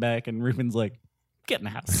Damon's hanging back and Ruben's like, "Get in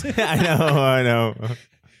the house." I know.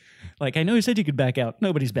 Like, I know you said you could back out.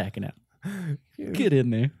 Nobody's backing out. Get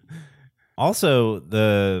in there. Also,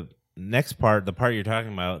 the next part, the part you're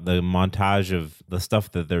talking about, the montage of the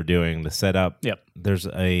stuff that they're doing, the setup. Yep. There's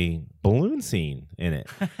a balloon scene in it.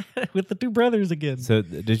 With the 2 brothers again. So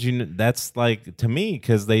did you? That's like to me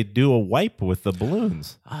because they do a wipe with the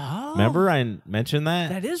balloons. Oh, Remember I mentioned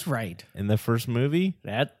that is right. in the first movie.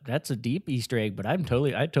 That's a deep Easter egg, but I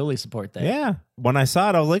totally support that. Yeah. When I saw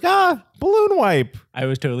it, I was like, balloon wipe. I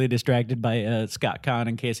was totally distracted by Scott Conn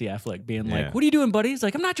and Casey Affleck being Yeah. like, "What are you doing, buddy?" He's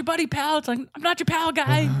like, "I'm not your buddy, pal." It's like, "I'm not your pal,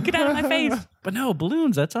 guy. Get out of my face." But no,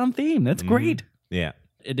 balloons. That's on theme. That's great. Yeah.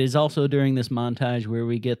 It is also during this montage where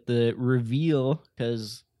we get the reveal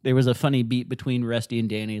because there was a funny beat between Rusty and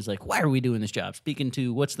Danny. He's like, "Why are we doing this job?" Speaking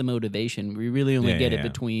to what's the motivation, we really only get it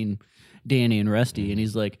between Danny and Rusty. And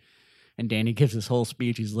he's like, and Danny gives this whole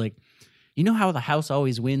speech. He's like, "You know how the house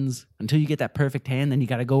always wins until you get that perfect hand, then you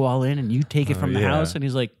got to go all in and you take it from the house." And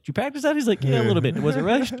he's like, "Did you practice that?" He's like, "Yeah, a little bit. Was it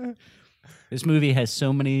rushed?" This movie has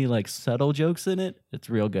so many like subtle jokes in it.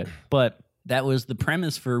 It's real good. But that was the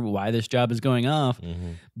premise for why this job is going off.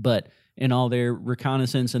 But in all their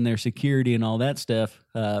reconnaissance and their security and all that stuff,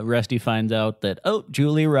 Rusty finds out that, oh,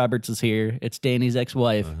 Julia Roberts is here. It's Danny's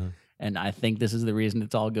ex-wife. And I think this is the reason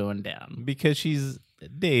it's all going down. Because she's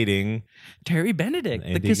dating Terry Benedict,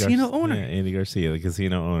 the casino owner. Yeah, Andy Garcia, the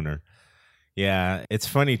casino owner. Yeah, it's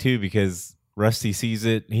funny too because Rusty sees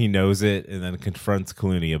it, he knows it, and then confronts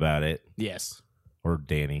Clooney about it. Yes. Or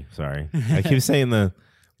Danny, sorry. I keep saying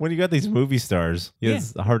when you got these movie stars,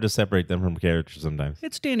 it's hard to separate them from characters sometimes.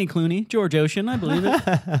 It's Danny Clooney, George Ocean, I believe it.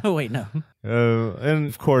 Oh, wait, no. And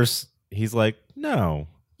of course, he's like, "No,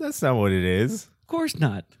 that's not what it is." Of course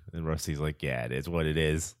not. And Rusty's like, "Yeah, it is what it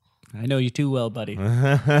is." I know you too well, buddy.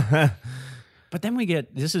 But then we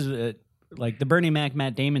get, this is like the Bernie Mac,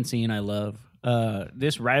 Matt Damon scene I love.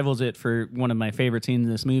 This rivals it for one of my favorite scenes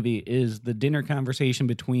in this movie is the dinner conversation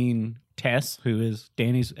between Tess, who is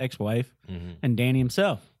Danny's ex-wife, and Danny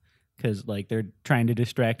himself. Because like they're trying to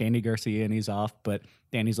distract Andy Garcia and he's off, but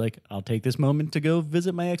Danny's like, "I'll take this moment to go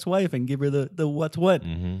visit my ex-wife and give her the what's what."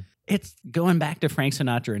 It's going back to Frank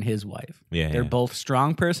Sinatra and his wife. They're both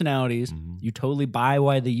strong personalities. You totally buy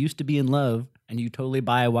why they used to be in love, and you totally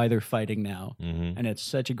buy why they're fighting now. And it's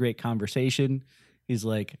such a great conversation. He's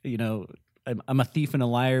like, I'm a thief and a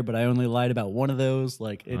liar, but I only lied about one of those.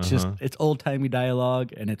 Like, it's just, it's old timey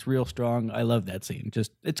dialogue and it's real strong. I love that scene.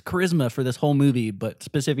 Just, it's charisma for this whole movie, but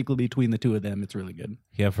specifically between the two of them, it's really good.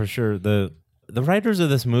 Yeah, for sure. The writers of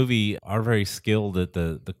this movie are very skilled at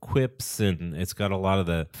the quips, and it's got a lot of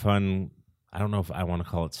the fun. I don't know if I want to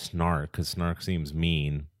call it snark, because snark seems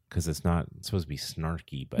mean, because it's not supposed to be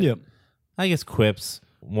snarky, but I guess quips,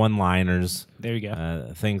 one-liners, there you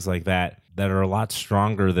go, things like that are a lot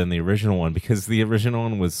stronger than the original one, because the original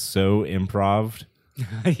one was so improv.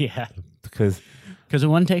 Yeah, because it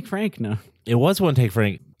one take Frank. No, it was one take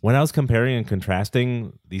Frank. When I was comparing and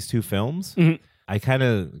contrasting these two films, I kind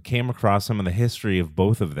of came across some of the history of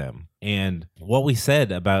both of them. And what we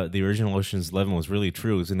said about the original Ocean's 11 was really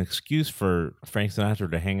true. It was an excuse for Frank Sinatra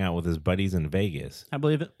to hang out with his buddies in Vegas. I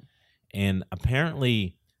believe it. And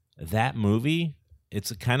apparently that movie,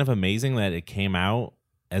 it's kind of amazing that it came out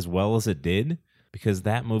as well as it did, because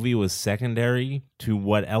that movie was secondary to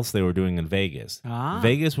what else they were doing in Vegas.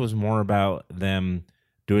 Vegas was more about them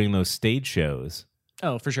doing those stage shows.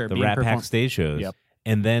 Oh, for sure. The Rat Pack stage shows. Yep.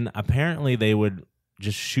 And then apparently they would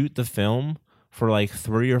just shoot the film for like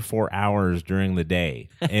 3 or 4 hours during the day.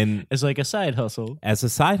 And it's like a side hustle. As a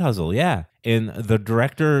side hustle, yeah. And the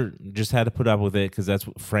director just had to put up with it, because that's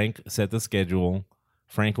what Frank set the schedule.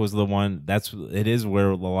 Frank was the one. It is where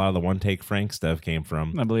a lot of the one take Frank stuff came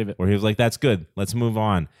from. I believe it. Where he was like, "That's good. Let's move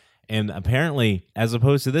on." And apparently, as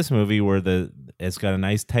opposed to this movie where it's got a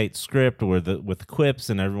nice tight script with the quips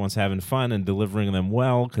and everyone's having fun and delivering them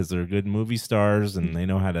well because they're good movie stars and they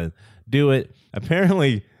know how to do it.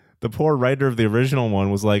 Apparently, the poor writer of the original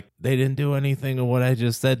one was like, "They didn't do anything of what I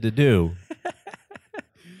just said to do."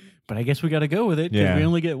 But I guess we got to go with it, because we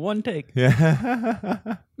only get one take. Yeah.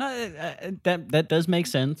 No, that does make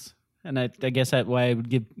sense. And I guess that's why I would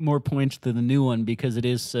give more points to the new one, because it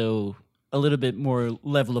is so a little bit more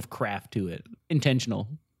level of craft to it. Intentional.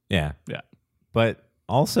 Yeah. Yeah. But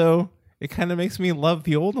also, it kind of makes me love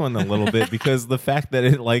the old one a little bit, because the fact that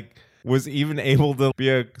it was even able to be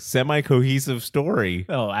a semi-cohesive story.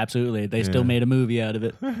 Oh, absolutely. They still made a movie out of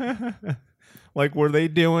it.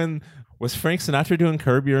 Was Frank Sinatra doing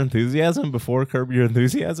Curb Your Enthusiasm before Curb Your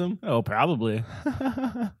Enthusiasm? Oh, probably.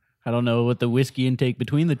 I don't know what the whiskey intake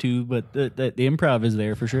between the two, but the improv is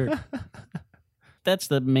there for sure. That's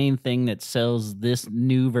the main thing that sells this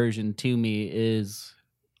new version to me is,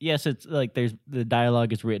 yes, it's like the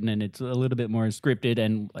dialogue is written and it's a little bit more scripted.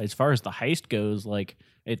 And as far as the heist goes, like,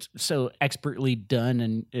 it's so expertly done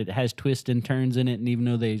and it has twists and turns in it. And even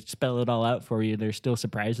though they spell it all out for you, there's still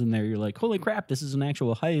surprise in there. You're like, holy crap, this is an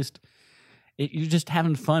actual heist. You're just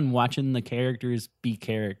having fun watching the characters be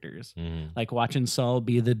characters. Mm-hmm. Like watching Saul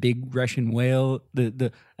be the big Russian whale.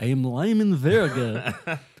 I am Lyman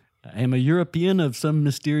Verga. I am a European of some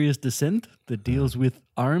mysterious descent that deals with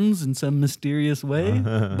arms in some mysterious way,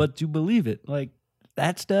 but you believe it. Like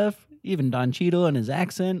that stuff, even Don Cheadle and his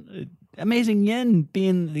accent, Amazing Yen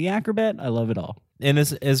being the acrobat, I love it all. And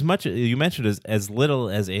as much, you mentioned as little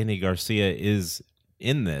as Andy Garcia is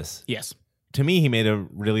in this. Yes. To me, he made a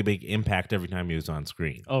really big impact every time he was on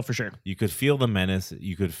screen. Oh, for sure. You could feel the menace.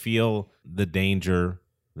 You could feel the danger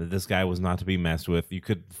that this guy was not to be messed with. You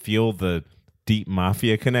could feel the deep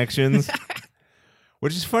mafia connections,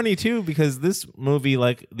 which is funny, too, because this movie,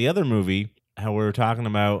 like the other movie, how we were talking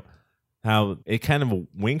about how it kind of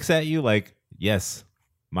winks at you like, yes,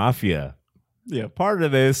 mafia. Yeah. Part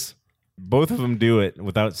of this, both of them do it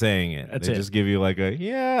without saying it. That's they it. just give you like a,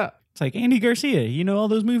 yeah. It's like Andy Garcia. You know all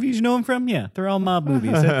those movies you know him from? Yeah, they're all mob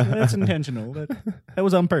movies. That's intentional. That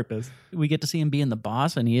was on purpose. We get to see him being the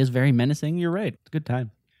boss, and he is very menacing. You're right. It's a good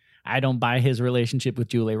time. I don't buy his relationship with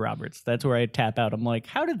Julia Roberts. That's where I tap out. I'm like,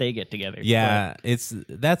 how did they get together? Yeah,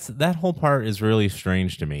 that whole part is really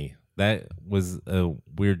strange to me. That was a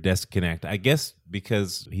weird disconnect. I guess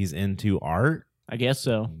because he's into art. I guess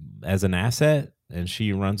so. As an asset, and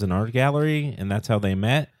she runs an art gallery, and that's how they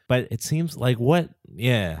met. But it seems like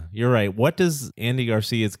yeah, you're right. What does Andy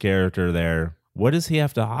Garcia's character there, what does he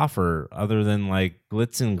have to offer other than like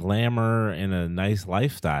glitz and glamour and a nice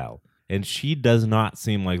lifestyle? And she does not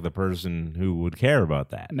seem like the person who would care about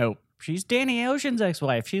that. Nope. She's Danny Ocean's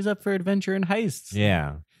ex-wife. She's up for adventure and heists.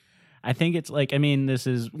 Yeah. I think it's like, I mean, this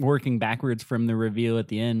is working backwards from the reveal at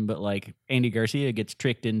the end, but like Andy Garcia gets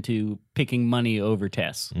tricked into picking money over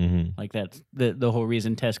Tess. Mm-hmm. Like that's the whole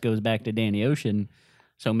reason Tess goes back to Danny Ocean.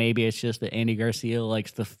 So maybe it's just that Andy Garcia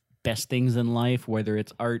likes the best things in life, whether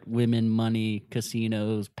it's art, women, money,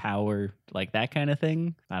 casinos, power, like that kind of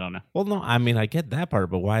thing. I don't know. Well, no, I mean, I get that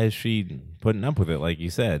part, but why is she putting up with it, like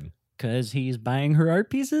you said? Because he's buying her art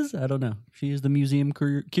pieces? I don't know. She is the museum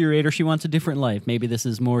curator. She wants a different life. Maybe this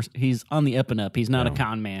is more, he's on the up and up. He's not a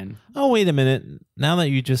con man. Oh, wait a minute. Now that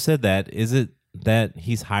you just said that, is it that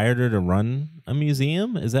he's hired her to run a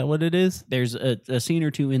museum? Is that what it is? There's a scene or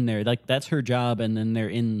two in there. Like, that's her job, and then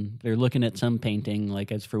they're looking at some painting,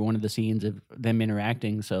 like, as for one of the scenes of them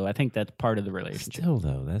interacting. So I think that's part of the relationship. Still,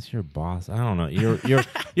 though, that's your boss. I don't know.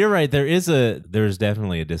 You're right. There's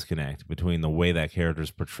definitely a disconnect between the way that character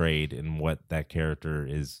is portrayed and what that character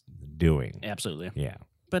is doing. Absolutely. Yeah.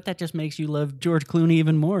 But that just makes you love George Clooney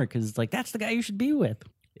even more, because it's like, that's the guy you should be with.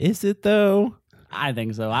 Is it, though? I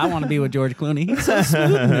think so. I want to be with George Clooney. He's so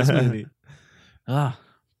smooth in this movie.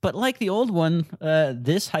 But like the old one,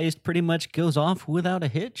 this heist pretty much goes off without a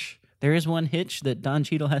hitch. There is one hitch that Don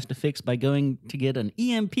Cheadle has to fix by going to get an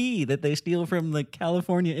EMP that they steal from the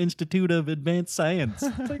California Institute of Advanced Science.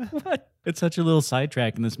 It's like, what? It's such a little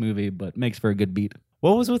sidetrack in this movie, but makes for a good beat.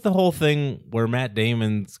 What was with the whole thing where Matt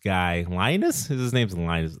Damon's guy, Linus? His name's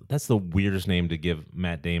Linus. That's the weirdest name to give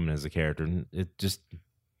Matt Damon as a character. It just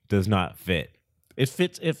does not fit. It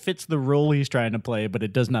fits the role he's trying to play, but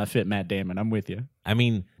it does not fit Matt Damon. I'm with you. I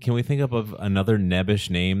mean, can we think of another nebbish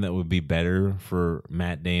name that would be better for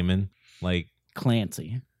Matt Damon? Like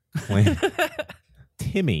Clancy.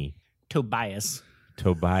 Timmy. Tobias. A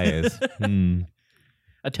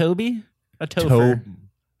Toby? A Topher.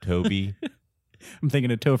 Toby. I'm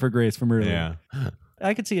thinking of Topher Grace from earlier. Yeah.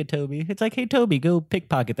 I could see a Toby. It's like, hey, Toby, go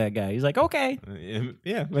pickpocket that guy. He's like, okay.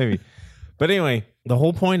 Yeah, maybe. But anyway, the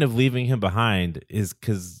whole point of leaving him behind is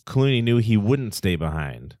because Clooney knew he wouldn't stay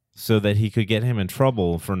behind, so that he could get him in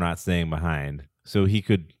trouble for not staying behind, so he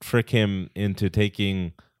could trick him into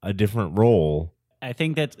taking a different role. I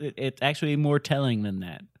think that it's actually more telling than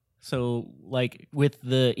that. So, like, with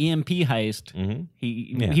the EMP heist,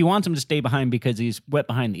 he wants him to stay behind because he's wet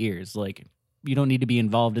behind the ears. Like, you don't need to be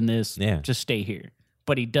involved in this. Yeah. Just stay here.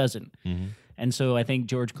 But he doesn't. Mm-hmm. And so I think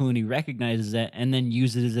George Clooney recognizes that and then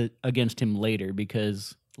uses it against him later,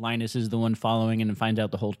 because Linus is the one following and finds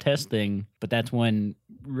out the whole test thing. But that's when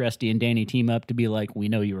Rusty and Danny team up to be like, we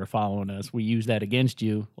know you were following us. We use that against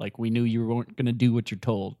you. Like, we knew you weren't going to do what you're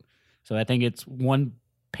told. So I think it's one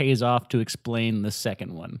pays off to explain the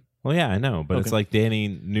second one. Well, yeah, I know. But It's like Danny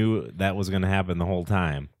knew that was going to happen the whole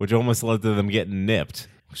time, which almost led to them getting nipped.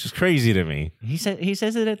 Which is crazy to me. He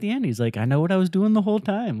says it at the end. He's like, I know what I was doing the whole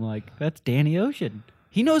time. Like, that's Danny Ocean.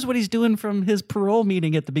 He knows what he's doing from his parole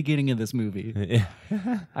meeting at the beginning of this movie.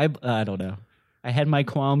 I don't know. I had my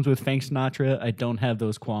qualms with Frank Sinatra. I don't have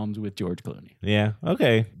those qualms with George Clooney. Yeah,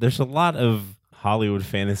 okay. There's a lot of Hollywood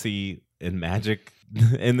fantasy and magic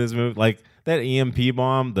in this movie. Like that EMP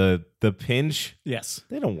bomb, the pinch. Yes.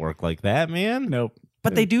 They don't work like that, man. Nope.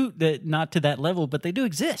 But they do, not to that level, but they do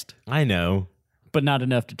exist. I know. But not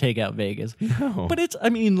enough to take out Vegas. No. But it's, I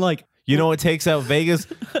mean, like... You know what takes out Vegas?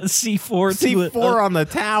 C4 on the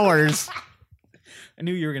towers. I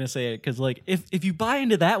knew you were going to say it, because, like, if you buy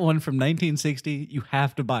into that one from 1960, you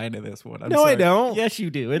have to buy into this one. No, I don't. Yes, you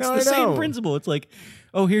do. It's the same principle. It's like,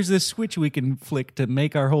 oh, here's this switch we can flick to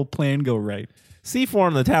make our whole plan go right. C4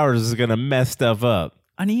 on the towers is going to mess stuff up.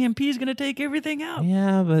 An EMP is going to take everything out.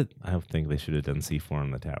 Yeah, but I think they should have done C4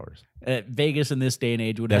 on the towers. Vegas in this day and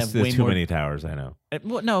age would have way more. Too many towers, I know.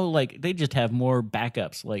 Well, no, like, they just have more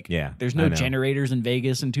backups. Like, yeah, there's no generators in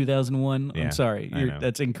Vegas in 2001. Yeah, I'm sorry.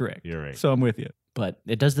 That's incorrect. You're right. So I'm with you. But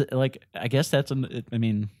it does, I guess that's, I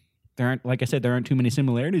mean, there aren't, like I said, there aren't too many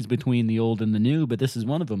similarities between the old and the new, but this is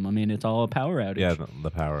one of them. I mean, it's all a power outage. Yeah,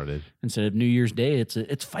 the power outage. Instead of New Year's Day,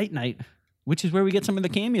 it's fight night. Which is where we get some of the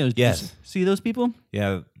cameos. Yes. See those people?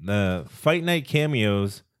 Yeah, the Fight Night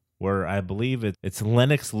cameos where I believe it's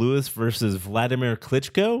Lennox Lewis versus Vladimir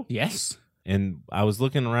Klitschko. Yes. And I was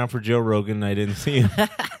looking around for Joe Rogan and I didn't see him. A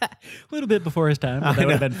little bit before his time, but that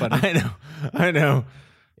would have been funny. I know.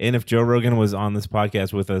 And if Joe Rogan was on this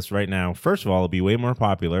podcast with us right now, first of all, it'd be way more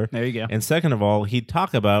popular. There you go. And second of all, he'd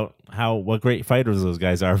talk about what great fighters those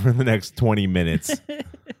guys are for the next 20 minutes.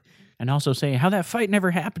 And also say how that fight never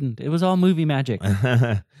happened. It was all movie magic.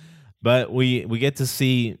 But we get to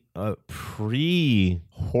see a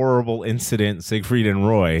pre-horrible incident, Siegfried and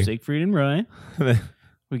Roy.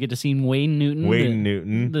 We get to see Wayne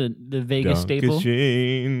Newton. The Vegas staple.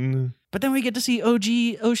 But then we get to see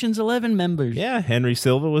OG Ocean's 11 members. Yeah, Henry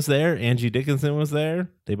Silva was there. Angie Dickinson was there.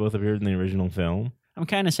 They both appeared in the original film. I'm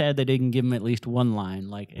kind of sad they didn't give him at least one line.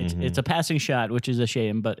 Like, it's a passing shot, which is a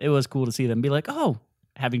shame. But it was cool to see them be like, oh,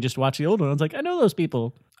 having just watched the old one, I was like, I know those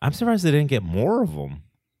people. I'm surprised they didn't get more of them.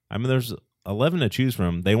 I mean, there's 11 to choose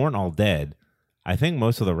from. They weren't all dead. I think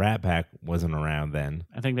most of the Rat Pack wasn't around then.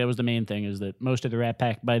 I think that was the main thing, is that most of the Rat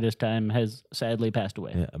Pack by this time has sadly passed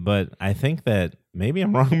away. Yeah, but I think that maybe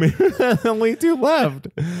I'm wrong. Maybe there's only 2 left.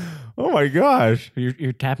 Oh my gosh.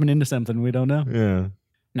 You're tapping into something we don't know. Yeah.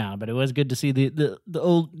 No, but it was good to see the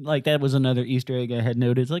old, like, that was another Easter egg I had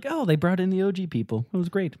noted. It's like, oh, they brought in the OG people. It was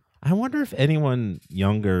great. I wonder if anyone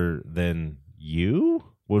younger than you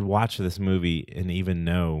would watch this movie and even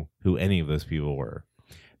know who any of those people were.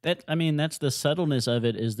 That's the subtleness of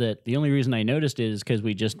it, is that the only reason I noticed it is because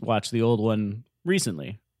we just watched the old one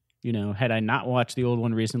recently. You know, had I not watched the old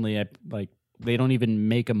one recently, they don't even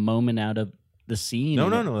make a moment out of the scene. No,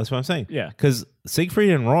 that's what I'm saying. Yeah. Because Siegfried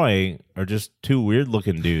and Roy are just 2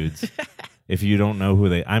 weird-looking dudes if you don't know who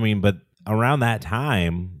they... I mean, but around that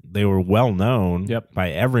time, they were well-known by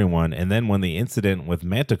everyone. And then when the incident with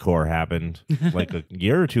Manticore happened, like a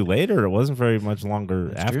year or 2 later, it wasn't very much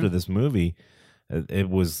longer after this movie, it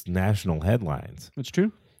was national headlines. That's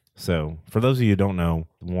true. So, for those of you who don't know,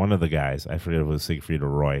 one of the guys, I forget if it was Siegfried or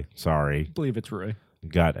Roy, sorry, I believe it's Roy,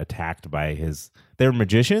 got attacked by they're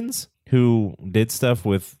magicians who did stuff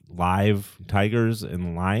with live tigers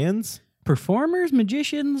and lions. Performers,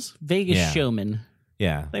 magicians, Vegas showmen.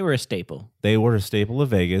 Yeah. They were a staple. They were a staple of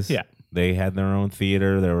Vegas. Yeah. They had their own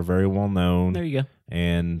theater. They were very well known. There you go.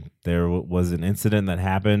 And there was an incident that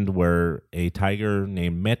happened where a tiger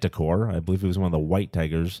named Manticore, I believe he was one of the white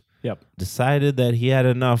tigers, decided that he had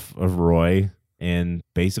enough of Roy and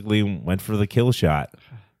basically went for the kill shot.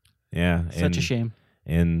 Yeah. Such a shame.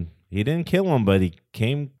 And he didn't kill him, but he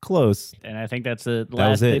came close. And I think that's the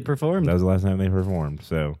last they performed. That was the last time they performed.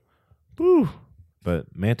 So, whew.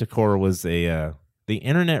 But Manticore was the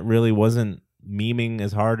internet really wasn't memeing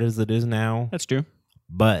as hard as it is now. That's true.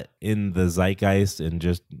 But in the zeitgeist and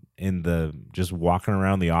just walking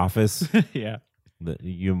around the office,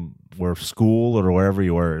 you were school or wherever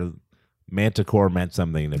you were, Manticore meant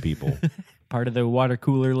something to people. Part of the water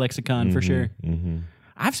cooler lexicon for sure. Mm-hmm.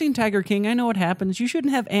 I've seen Tiger King. I know what happens. You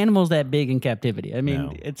shouldn't have animals that big in captivity. I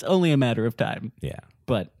mean, It's only a matter of time. Yeah.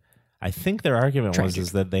 But I think their argument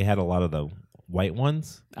was that they had a lot of the white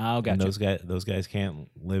ones. Oh, gotcha. And those guys can't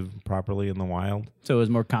live properly in the wild. So it was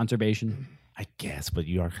more conservation. I guess, but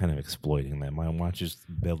you are kind of exploiting them. Why don't you just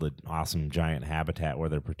build an awesome giant habitat where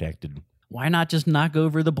they're protected? Why not just knock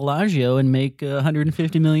over the Bellagio and make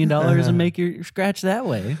 $150 million and make your scratch that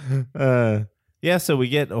way? Yeah, so we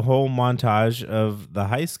get a whole montage of the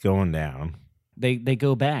heist going down. They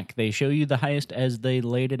go back. They show you the heist as they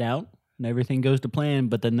laid it out, and everything goes to plan,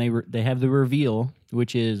 but then they have the reveal,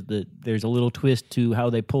 which is that there's a little twist to how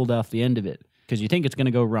they pulled off the end of it. Because you think it's going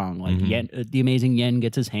to go wrong. Like the amazing Yen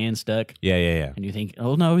gets his hand stuck. Yeah. And you think,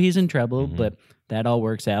 oh, no, he's in trouble. But that all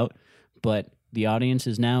works out. But the audience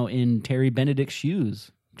is now in Terry Benedict's shoes.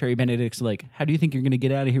 Terry Benedict's like, how do you think you're going to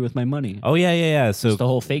get out of here with my money? Oh, yeah. So it's the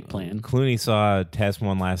whole fake plan. Clooney saw Tess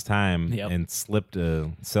one last time and slipped a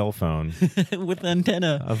cell phone. With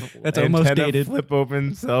antenna. That's almost dated. Flip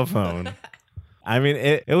open cell phone. I mean,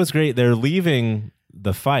 it was great. They're leaving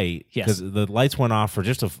the fight because the lights went off for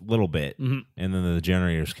just a little bit and then the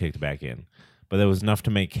generators kicked back in, but there was enough to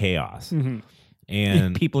make chaos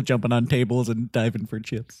and people jumping on tables and diving for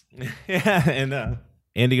chips. And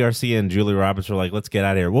Andy Garcia and Julie Roberts were like, let's get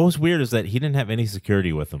out of here. What was weird is that he didn't have any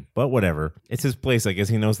security with him, but whatever, it's his place. I guess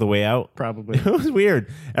he knows the way out. Probably. It was weird.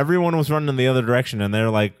 Everyone was running in the other direction and they're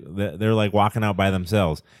like walking out by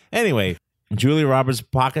themselves. Anyway, Julie Roberts'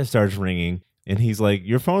 pocket starts ringing. And he's like,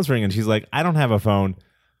 your phone's ringing. She's like, I don't have a phone.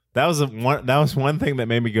 That was one thing that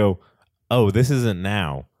made me go, oh, this isn't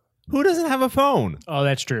now. Who doesn't have a phone? Oh,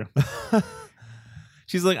 that's true.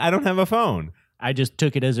 She's like, I don't have a phone. I just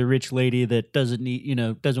took it as a rich lady that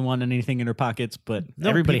doesn't want anything in her pockets, but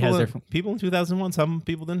everybody has their phone. People in 2001, some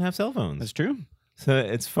people didn't have cell phones. That's true. So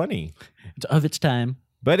it's funny. It's of its time.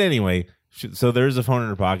 But anyway, so there's a phone in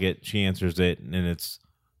her pocket. She answers it, and it's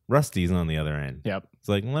Rusty's on the other end. Yep. It's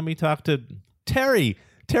like, let me talk to Terry.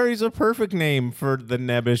 Terry's a perfect name for the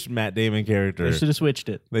nebbish Matt Damon character. They should have switched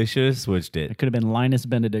it. It could have been Linus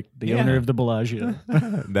Benedict, the owner of the Bellagio.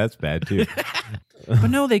 That's bad, too.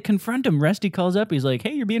 But no, they confront him. Rusty calls up. He's like,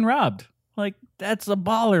 hey, you're being robbed. Like, that's a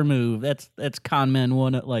baller move. That's con man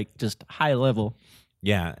one at, like, just high level.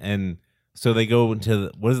 Yeah, and so they go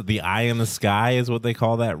into, what is it, the eye in the sky is what they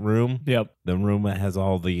call that room? Yep. The room that has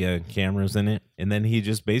all the cameras in it. And then he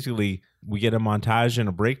just basically, we get a montage and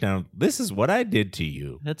a breakdown. This is what I did to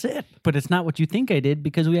you. That's it. But it's not what you think I did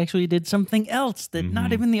because we actually did something else that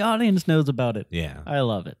not even the audience knows about it. Yeah. I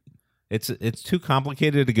love it. It's too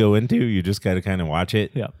complicated to go into. You just got to kind of watch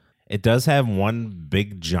it. Yeah. It does have one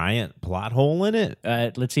big giant plot hole in it.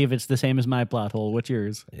 Let's see if it's the same as my plot hole. What's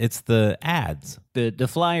yours? It's the ads. The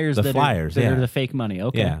flyers. The that flyers, are yeah. the fake money.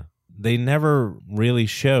 Okay. Yeah. They never really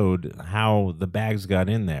showed how the bags got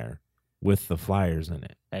in there with the flyers in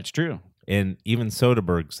it. That's true. And even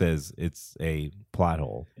Soderbergh says it's a plot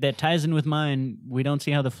hole. That ties in with mine. We don't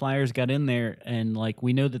see how the flyers got in there, and like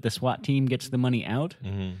we know that the SWAT team gets the money out,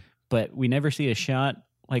 but we never see a shot.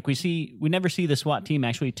 Like we never see the SWAT team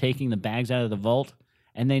actually taking the bags out of the vault,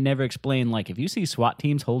 and they never explain like if you see SWAT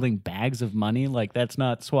teams holding bags of money, like that's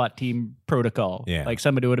not SWAT team protocol. Yeah. Like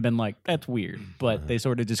somebody would have been like, that's weird, but they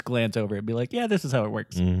sort of just glance over it and be like, yeah, this is how it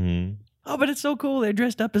works. Mm-hmm. Oh, but it's so cool. They're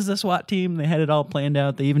dressed up as the SWAT team. They had it all planned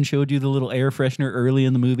out. They even showed you the little air freshener early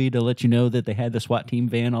in the movie to let you know that they had the SWAT team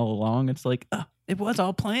van all along. It's like, oh, it was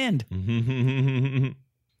all planned.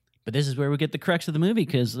 But this is where we get the crux of the movie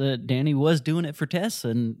because Danny was doing it for Tess,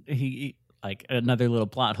 and he like another little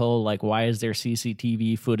plot hole. Like, why is there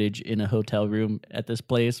CCTV footage in a hotel room at this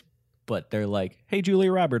place? But they're like, "Hey,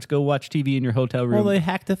 Julia Roberts, go watch TV in your hotel room." Well, they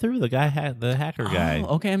hacked it through. The hacker guy.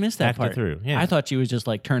 Oh, okay, I missed that hacked part. it through. Yeah. I thought she was just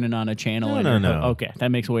like turning on a channel. No. Okay, that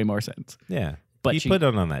makes way more sense. Yeah, But he she- put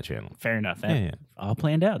it on that channel. Fair enough. Yeah. All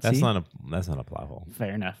planned out. That's see? not a plot hole.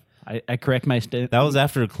 Fair enough. I correct my That was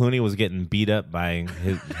after Clooney was getting beat up by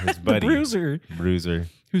his buddy Bruiser,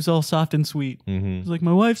 who's all soft and sweet. He's like,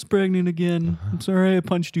 my wife's pregnant again. I'm sorry I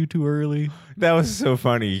punched you too early. That was so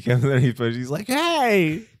funny. He comes in, he's like,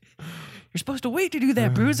 "Hey, You're supposed to wait to do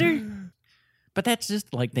that, Bruiser." But that's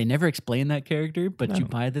just like they never explain that character, but you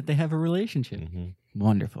buy that they have a relationship.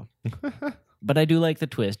 Wonderful. But I do like the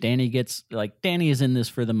twist. Danny is in this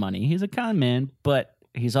for the money. He's a con man, but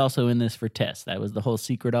he's also in this for Tess. That was the whole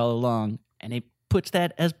secret all along. And he puts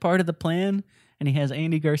that as part of the plan. And he has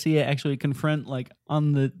Andy Garcia actually confront like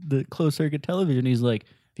on the closed circuit television. He's like,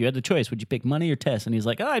 if you had the choice, would you pick money or Tess? And he's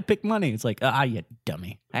like, I'd pick money. It's like, you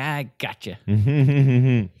dummy. I gotcha.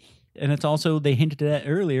 And it's also, they hinted at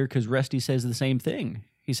earlier because Rusty says the same thing.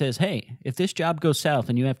 He says, hey, if this job goes south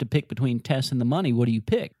and you have to pick between Tess and the money, what do you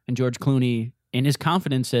pick? And George Clooney, in his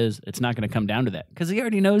confidence, says it's not going to come down to that because he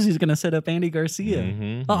already knows he's going to set up Andy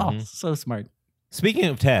Garcia. So smart. Speaking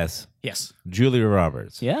of Tess, Yes. Julia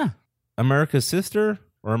Roberts, Yeah. America's sister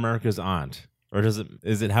or America's aunt, or is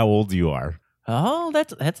it how old you are? Oh,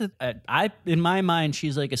 in my mind,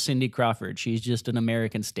 she's like a Cindy Crawford. She's just an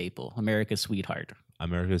American staple, America's sweetheart.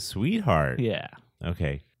 America's sweetheart. Yeah.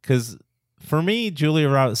 Okay, because for me, Julia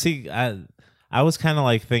Roberts. See, I was kind of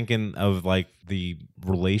like thinking of like the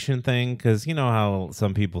relation thing because you know how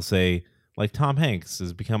some people say like Tom Hanks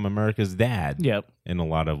has become America's dad. Yep. In a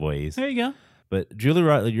lot of ways. There you go. But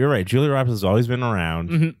you're right. Julia Roberts has always been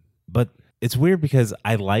around. But it's weird because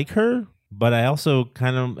I like her, but I also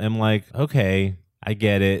kind of am like, okay, I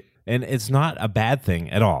get it. And it's not a bad thing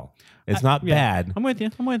at all. It's not bad. I'm with you.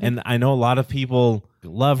 And I know a lot of people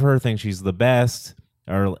love her, think she's the best,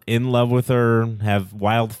 are in love with her, have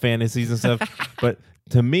wild fantasies and stuff. But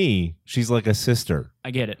to me, she's like a sister.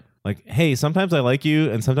 I get it. Like, hey, sometimes I like you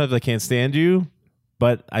and sometimes I can't stand you,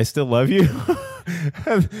 but I still love you.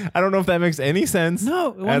 I don't know if that makes any sense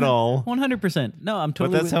at all. 100%. No, I'm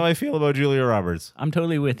totally. But that's how I feel about Julia Roberts. I'm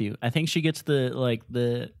totally with you. I think she gets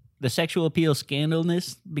the sexual appeal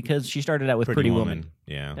scandalness because she started out with Pretty Woman.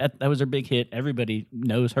 Yeah. That was her big hit. Everybody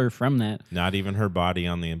knows her from that. Not even her body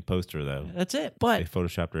on the poster, though. That's it. They But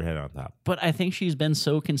photoshopped her head on top. I think she's been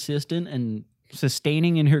so consistent and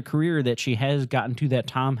sustaining in her career that she has gotten to that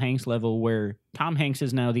Tom Hanks level where Tom Hanks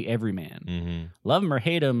is now the everyman. Love him or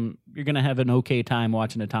hate him, you're going to have an okay time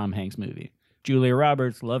watching a Tom Hanks movie. Julia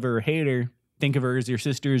Roberts, love her or hate her, think of her as your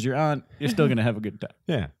sister, as your aunt, you're still going to have a good time.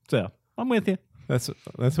 Yeah. So I'm with you. That's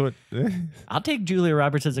what... I'll take Julia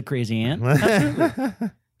Roberts as a crazy aunt.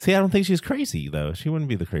 Absolutely. See, I don't think she's crazy, though. She wouldn't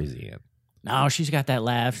be the crazy aunt. No, she's got that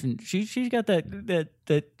laugh, and she's got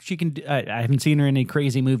that she can. I haven't seen her in any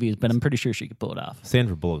crazy movies, but I'm pretty sure she could pull it off.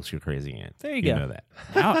 Sandra Bullock's your crazy aunt. There you go. know that.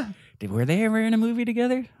 Now, were they ever in a movie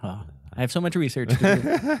together? Oh, I have so much research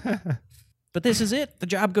to do. But this is it. The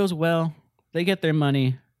job goes well. They get their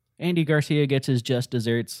money. Andy Garcia gets his just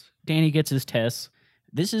desserts. Danny gets his Tess.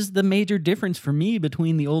 This is the major difference for me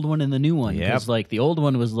between the old one and the new one. Because like the old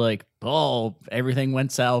one was like, oh, everything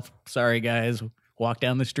went south. Sorry, guys. Walk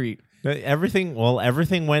down the street. Everything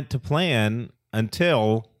went to plan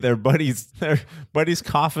until their buddy's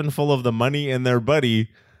coffin full of the money and their buddy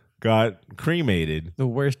got cremated. The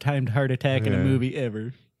worst timed heart attack in a movie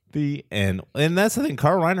ever. The end. And that's the thing.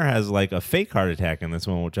 Carl Reiner has like a fake heart attack in this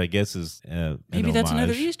one, which I guess is maybe that's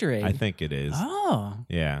another Easter egg. I think it is. Oh.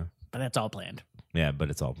 Yeah. But that's all planned. Yeah, but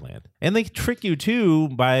it's all planned. And they trick you too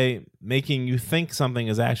by making you think something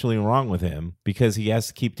is actually wrong with him because he has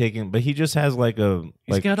to keep taking, but he just has like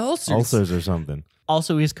He's got ulcers. or something.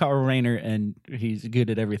 Also, he's Carl Rayner, and he's good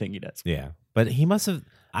at everything he does. Yeah, but he must have.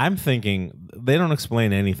 I'm thinking they don't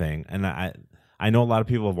explain anything, and I know a lot of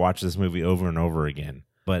people have watched this movie over and over again,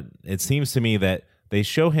 but it seems to me that they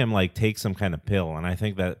show him like take some kind of pill, and I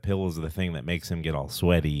think that pill is the thing that makes him get all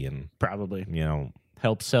sweaty and Probably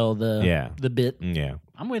help sell the bit. Yeah,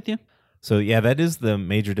 I'm with you. So yeah, that is the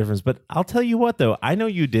major difference. But I'll tell you what, though, I know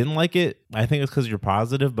you didn't like it. I think it's because you're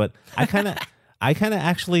positive, but I kind of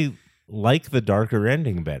actually like the darker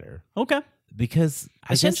ending better Okay. because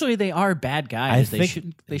Essentially, they are bad guys. They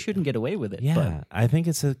shouldn't get away with it. Yeah, but. I think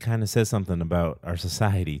it kind of says something about our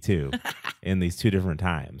society too. In these two different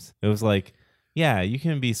times, it was like, yeah, you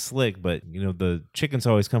can be slick, but the chickens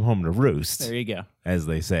always come home to roost. There you go, as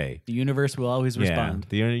they say. The universe will always respond.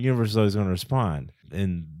 The universe is always going to respond.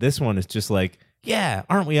 And this one is just like, yeah,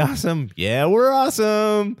 aren't we awesome? Yeah, we're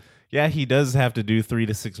awesome. Yeah, he does have to do 3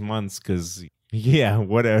 to 6 months because. Yeah,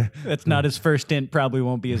 whatever. That's not his first stint. Probably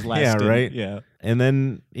won't be his last stint. Right? Yeah. And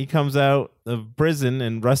then he comes out of prison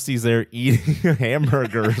and Rusty's there eating a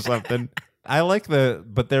hamburger or something. I like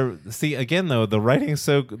again, though, the writing's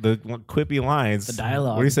so, the quippy lines. The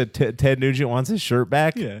dialogue. What he said, Ted Nugent wants his shirt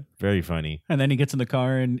back. Yeah. Very funny. And then he gets in the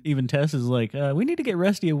car and even Tess is like, we need to get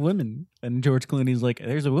Rusty a woman. And George Clooney's like,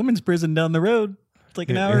 there's a women's prison down the road. It's like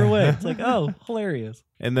an hour away. It's like, oh, hilarious.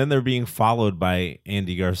 And then they're being followed by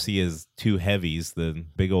Andy Garcia's two heavies, the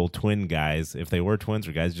big old twin guys. If they were twins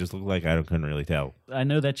or guys, just look like I couldn't really tell. I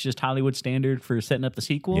know that's just Hollywood standard for setting up the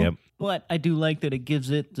sequel. Yep. But I do like that it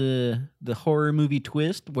gives it the horror movie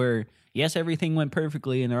twist where, yes, everything went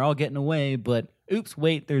perfectly and they're all getting away, but oops,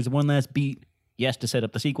 wait, there's one last beat. Yes, to set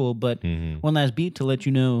up the sequel, but one last beat to let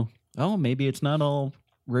you know, oh, maybe it's not all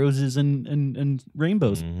roses and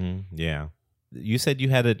rainbows. Mm-hmm. Yeah. You said you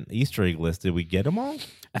had an Easter egg list. Did we get them all?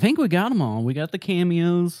 I think we got them all. We got the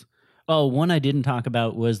cameos. Oh, one I didn't talk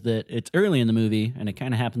about was that it's early in the movie, and it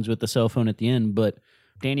kind of happens with the cell phone at the end, but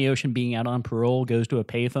Danny Ocean being out on parole goes to a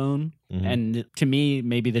payphone. Mm-hmm. And to me,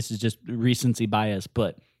 maybe this is just recency bias,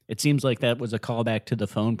 but it seems like that was a callback to the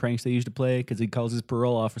phone pranks they used to play because he calls his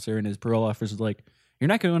parole officer, and his parole officer's like, "You're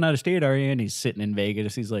not going out of state, are you?" And he's sitting in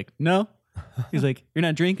Vegas. He's like, "No." He's like, "You're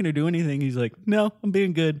not drinking or doing anything?" He's like, "No, I'm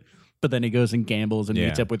being good." But then he goes and gambles and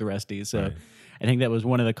meets up with Rusty. So right. I think that was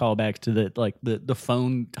one of the callbacks to the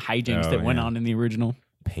phone hijinks that went on in the original.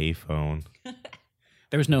 Payphone.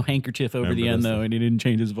 There was no handkerchief over the end, though, and he didn't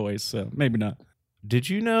change his voice, so maybe not. Did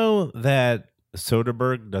you know that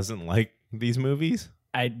Soderbergh doesn't like these movies?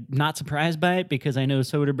 I'm not surprised by it because I know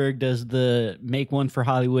Soderbergh does the make one for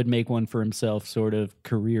Hollywood, make one for himself sort of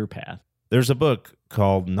career path. There's a book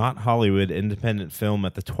called Not Hollywood, Independent Film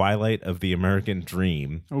at the Twilight of the American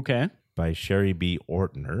Dream. Okay. By Sherry B.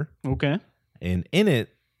 Ortner. Okay. And in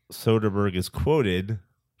it, Soderbergh is quoted,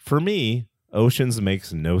 "For me, Oceans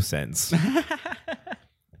makes no sense.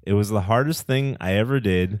 It was the hardest thing I ever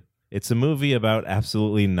did. It's a movie about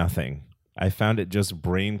absolutely nothing. I found it just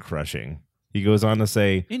brain crushing." He goes on to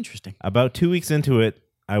say, "Interesting. About 2 weeks into it,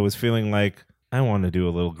 I was feeling like I want to do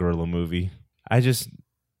a little guerrilla movie. I just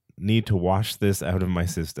need to wash this out of my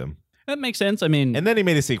system." That makes sense. I mean, and then he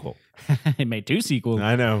made a sequel. He made 2 sequels.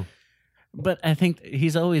 I know. But I think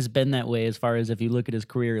he's always been that way as far as if you look at his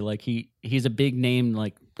career, like he's a big name,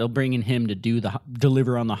 like they'll bring in him to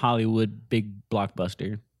deliver on the Hollywood big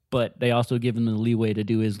blockbuster. But they also give him the leeway to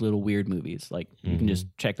do his little weird movies. Like you can just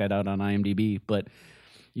check that out on IMDb. But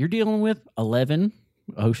you're dealing with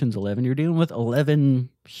Ocean's 11. You're dealing with 11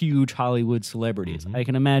 huge Hollywood celebrities. I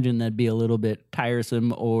can imagine that'd be a little bit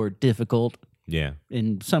tiresome or difficult. Yeah.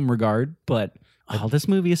 In some regard, but this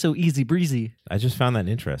movie is so easy breezy. I just found that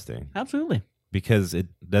interesting. Absolutely. Because it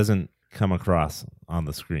doesn't come across on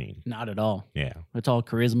the screen. Not at all. Yeah. It's all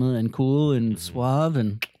charisma and cool and suave,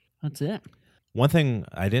 and that's it. One thing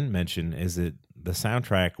I didn't mention is that the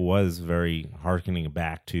soundtrack was very hearkening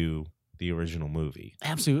back to the original movie.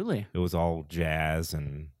 Absolutely. It was all jazz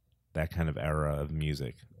and that kind of era of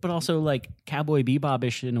music. But also like Cowboy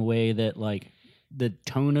Bebop-ish in a way that like the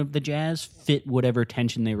tone of the jazz fit whatever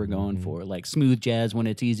tension they were going for. Like smooth jazz when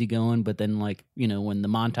it's easy going, but then like, when the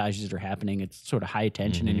montages are happening, it's sort of high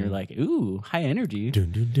tension and you're like, ooh, high energy.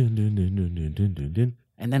 Dun, dun, dun, dun, dun, dun, dun, dun, dun.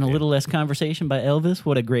 And then a little less conversation by Elvis.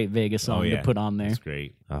 What a great Vegas song to put on there. That's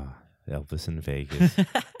great. Elvis in Vegas.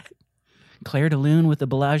 Claire de Lune with the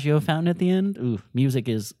Bellagio fountain at the end. Ooh, music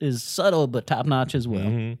is subtle but top notch as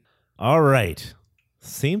well. All right.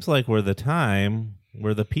 Seems like we're the time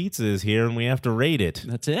where the pizza is here and we have to rate it.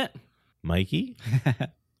 That's it. Mikey,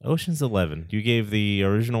 Ocean's 11. You gave the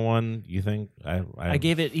original one, you think? I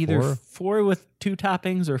gave it either 4 with 2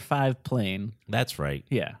 toppings or 5 plain. That's right.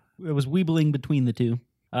 Yeah. It was weebling between the two.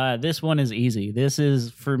 This one is easy. This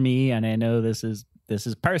is for me, and I know this is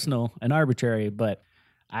personal and arbitrary, but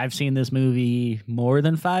I've seen this movie more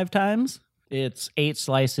than 5 times. It's 8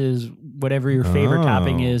 slices, whatever your favorite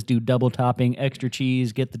topping is. Do double topping, extra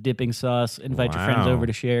cheese, get the dipping sauce, invite your friends over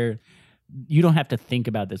to share. You don't have to think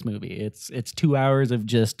about this movie. It's 2 hours of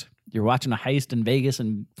just, you're watching a heist in Vegas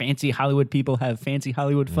and fancy Hollywood people have fancy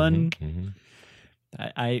Hollywood fun. Mm-hmm.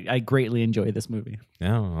 I greatly enjoy this movie.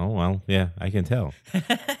 Oh, well, yeah, I can tell.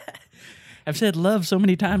 I've said love so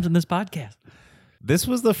many times in this podcast. This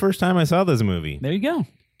was the first time I saw this movie. There you go.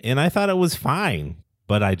 And I thought it was fine,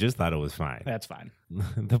 but I just thought it was fine. That's fine.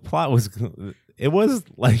 The plot was, it was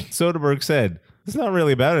like Soderbergh said, it's not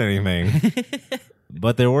really about anything.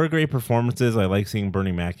 But there were great performances. I like seeing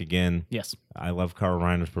Bernie Mac again. Yes. I love Carl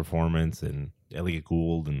Reiner's performance and Elliot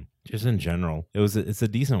Gould and just in general. It's a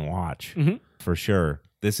decent watch for sure.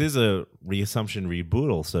 This is a reassumption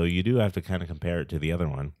rebootal, so you do have to kind of compare it to the other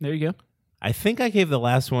one. There you go. I think I gave the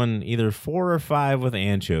last one either 4 or 5 with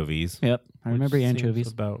anchovies. Yep. I remember anchovies.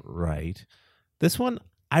 Seems about right. This one,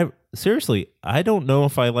 I don't know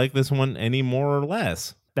if I like this one any more or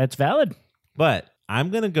less. That's valid. But I'm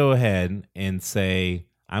going to go ahead and say,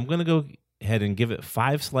 I'm going to go ahead and give it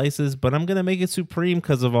 5 slices, but I'm going to make it supreme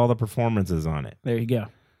because of all the performances on it. There you go.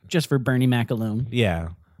 Just for Bernie Mac alone. Yeah.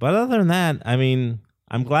 But other than that, I mean,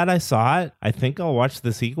 I'm glad I saw it. I think I'll watch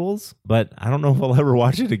the sequels, but I don't know if I'll ever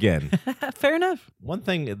watch it again. Fair enough. One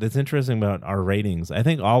thing that's interesting about our ratings, I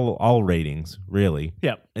think all ratings, really,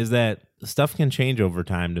 Yep. is that stuff can change over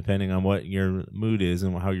time depending on what your mood is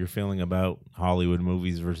and how you're feeling about Hollywood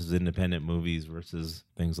movies versus independent movies versus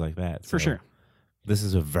things like that. For sure. This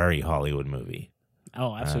is a very Hollywood movie.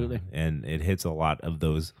 Oh, absolutely. And it hits a lot of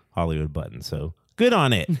those Hollywood buttons. So good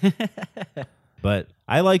on it. But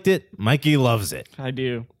I liked it. Mikey loves it. I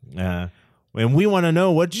do. And we want to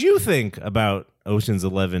know what you think about Ocean's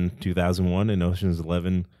 11 2001 and Ocean's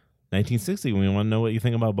 11 1960. We want to know what you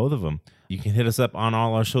think about both of them. You can hit us up on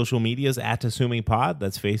all our social medias at AssumingPod.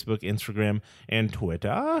 That's Facebook, Instagram, and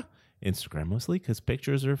Twitter. Instagram mostly because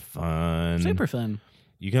pictures are fun. Super fun.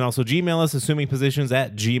 You can also Gmail us,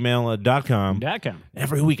 assumingpositions@gmail.com.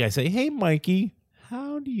 Every week I say, hey, Mikey,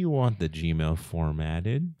 how do you want the Gmail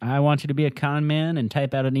formatted? I want you to be a con man and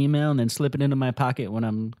type out an email and then slip it into my pocket when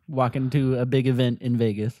I'm walking to a big event in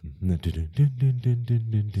Vegas.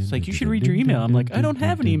 It's like, you should read your email. I'm like, I don't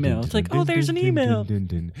have an email. It's like, oh, there's an email.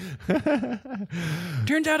 Turns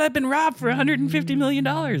out I've been robbed for $150 million.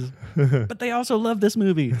 But they also love this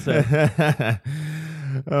movie. So.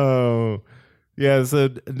 Oh, yeah, so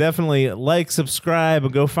definitely like, subscribe,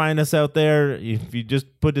 and go find us out there. If you just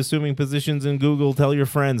put Assuming Positions in Google, tell your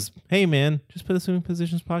friends, hey, man, just put Assuming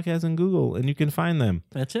Positions Podcast in Google, and you can find them.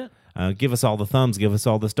 That's it. Give us all the thumbs. Give us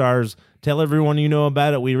all the stars. Tell everyone you know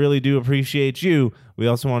about it. We really do appreciate you. We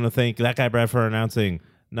also want to thank That Guy Brad for announcing,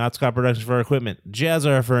 Not Scott Productions for our equipment,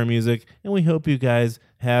 Jazzar for our music, and we hope you guys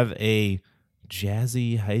have a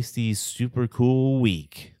jazzy, heisty, super cool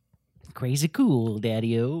week. Crazy cool,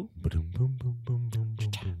 Daddy-O.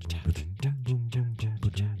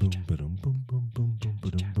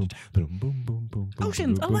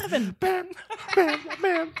 Ocean's 11.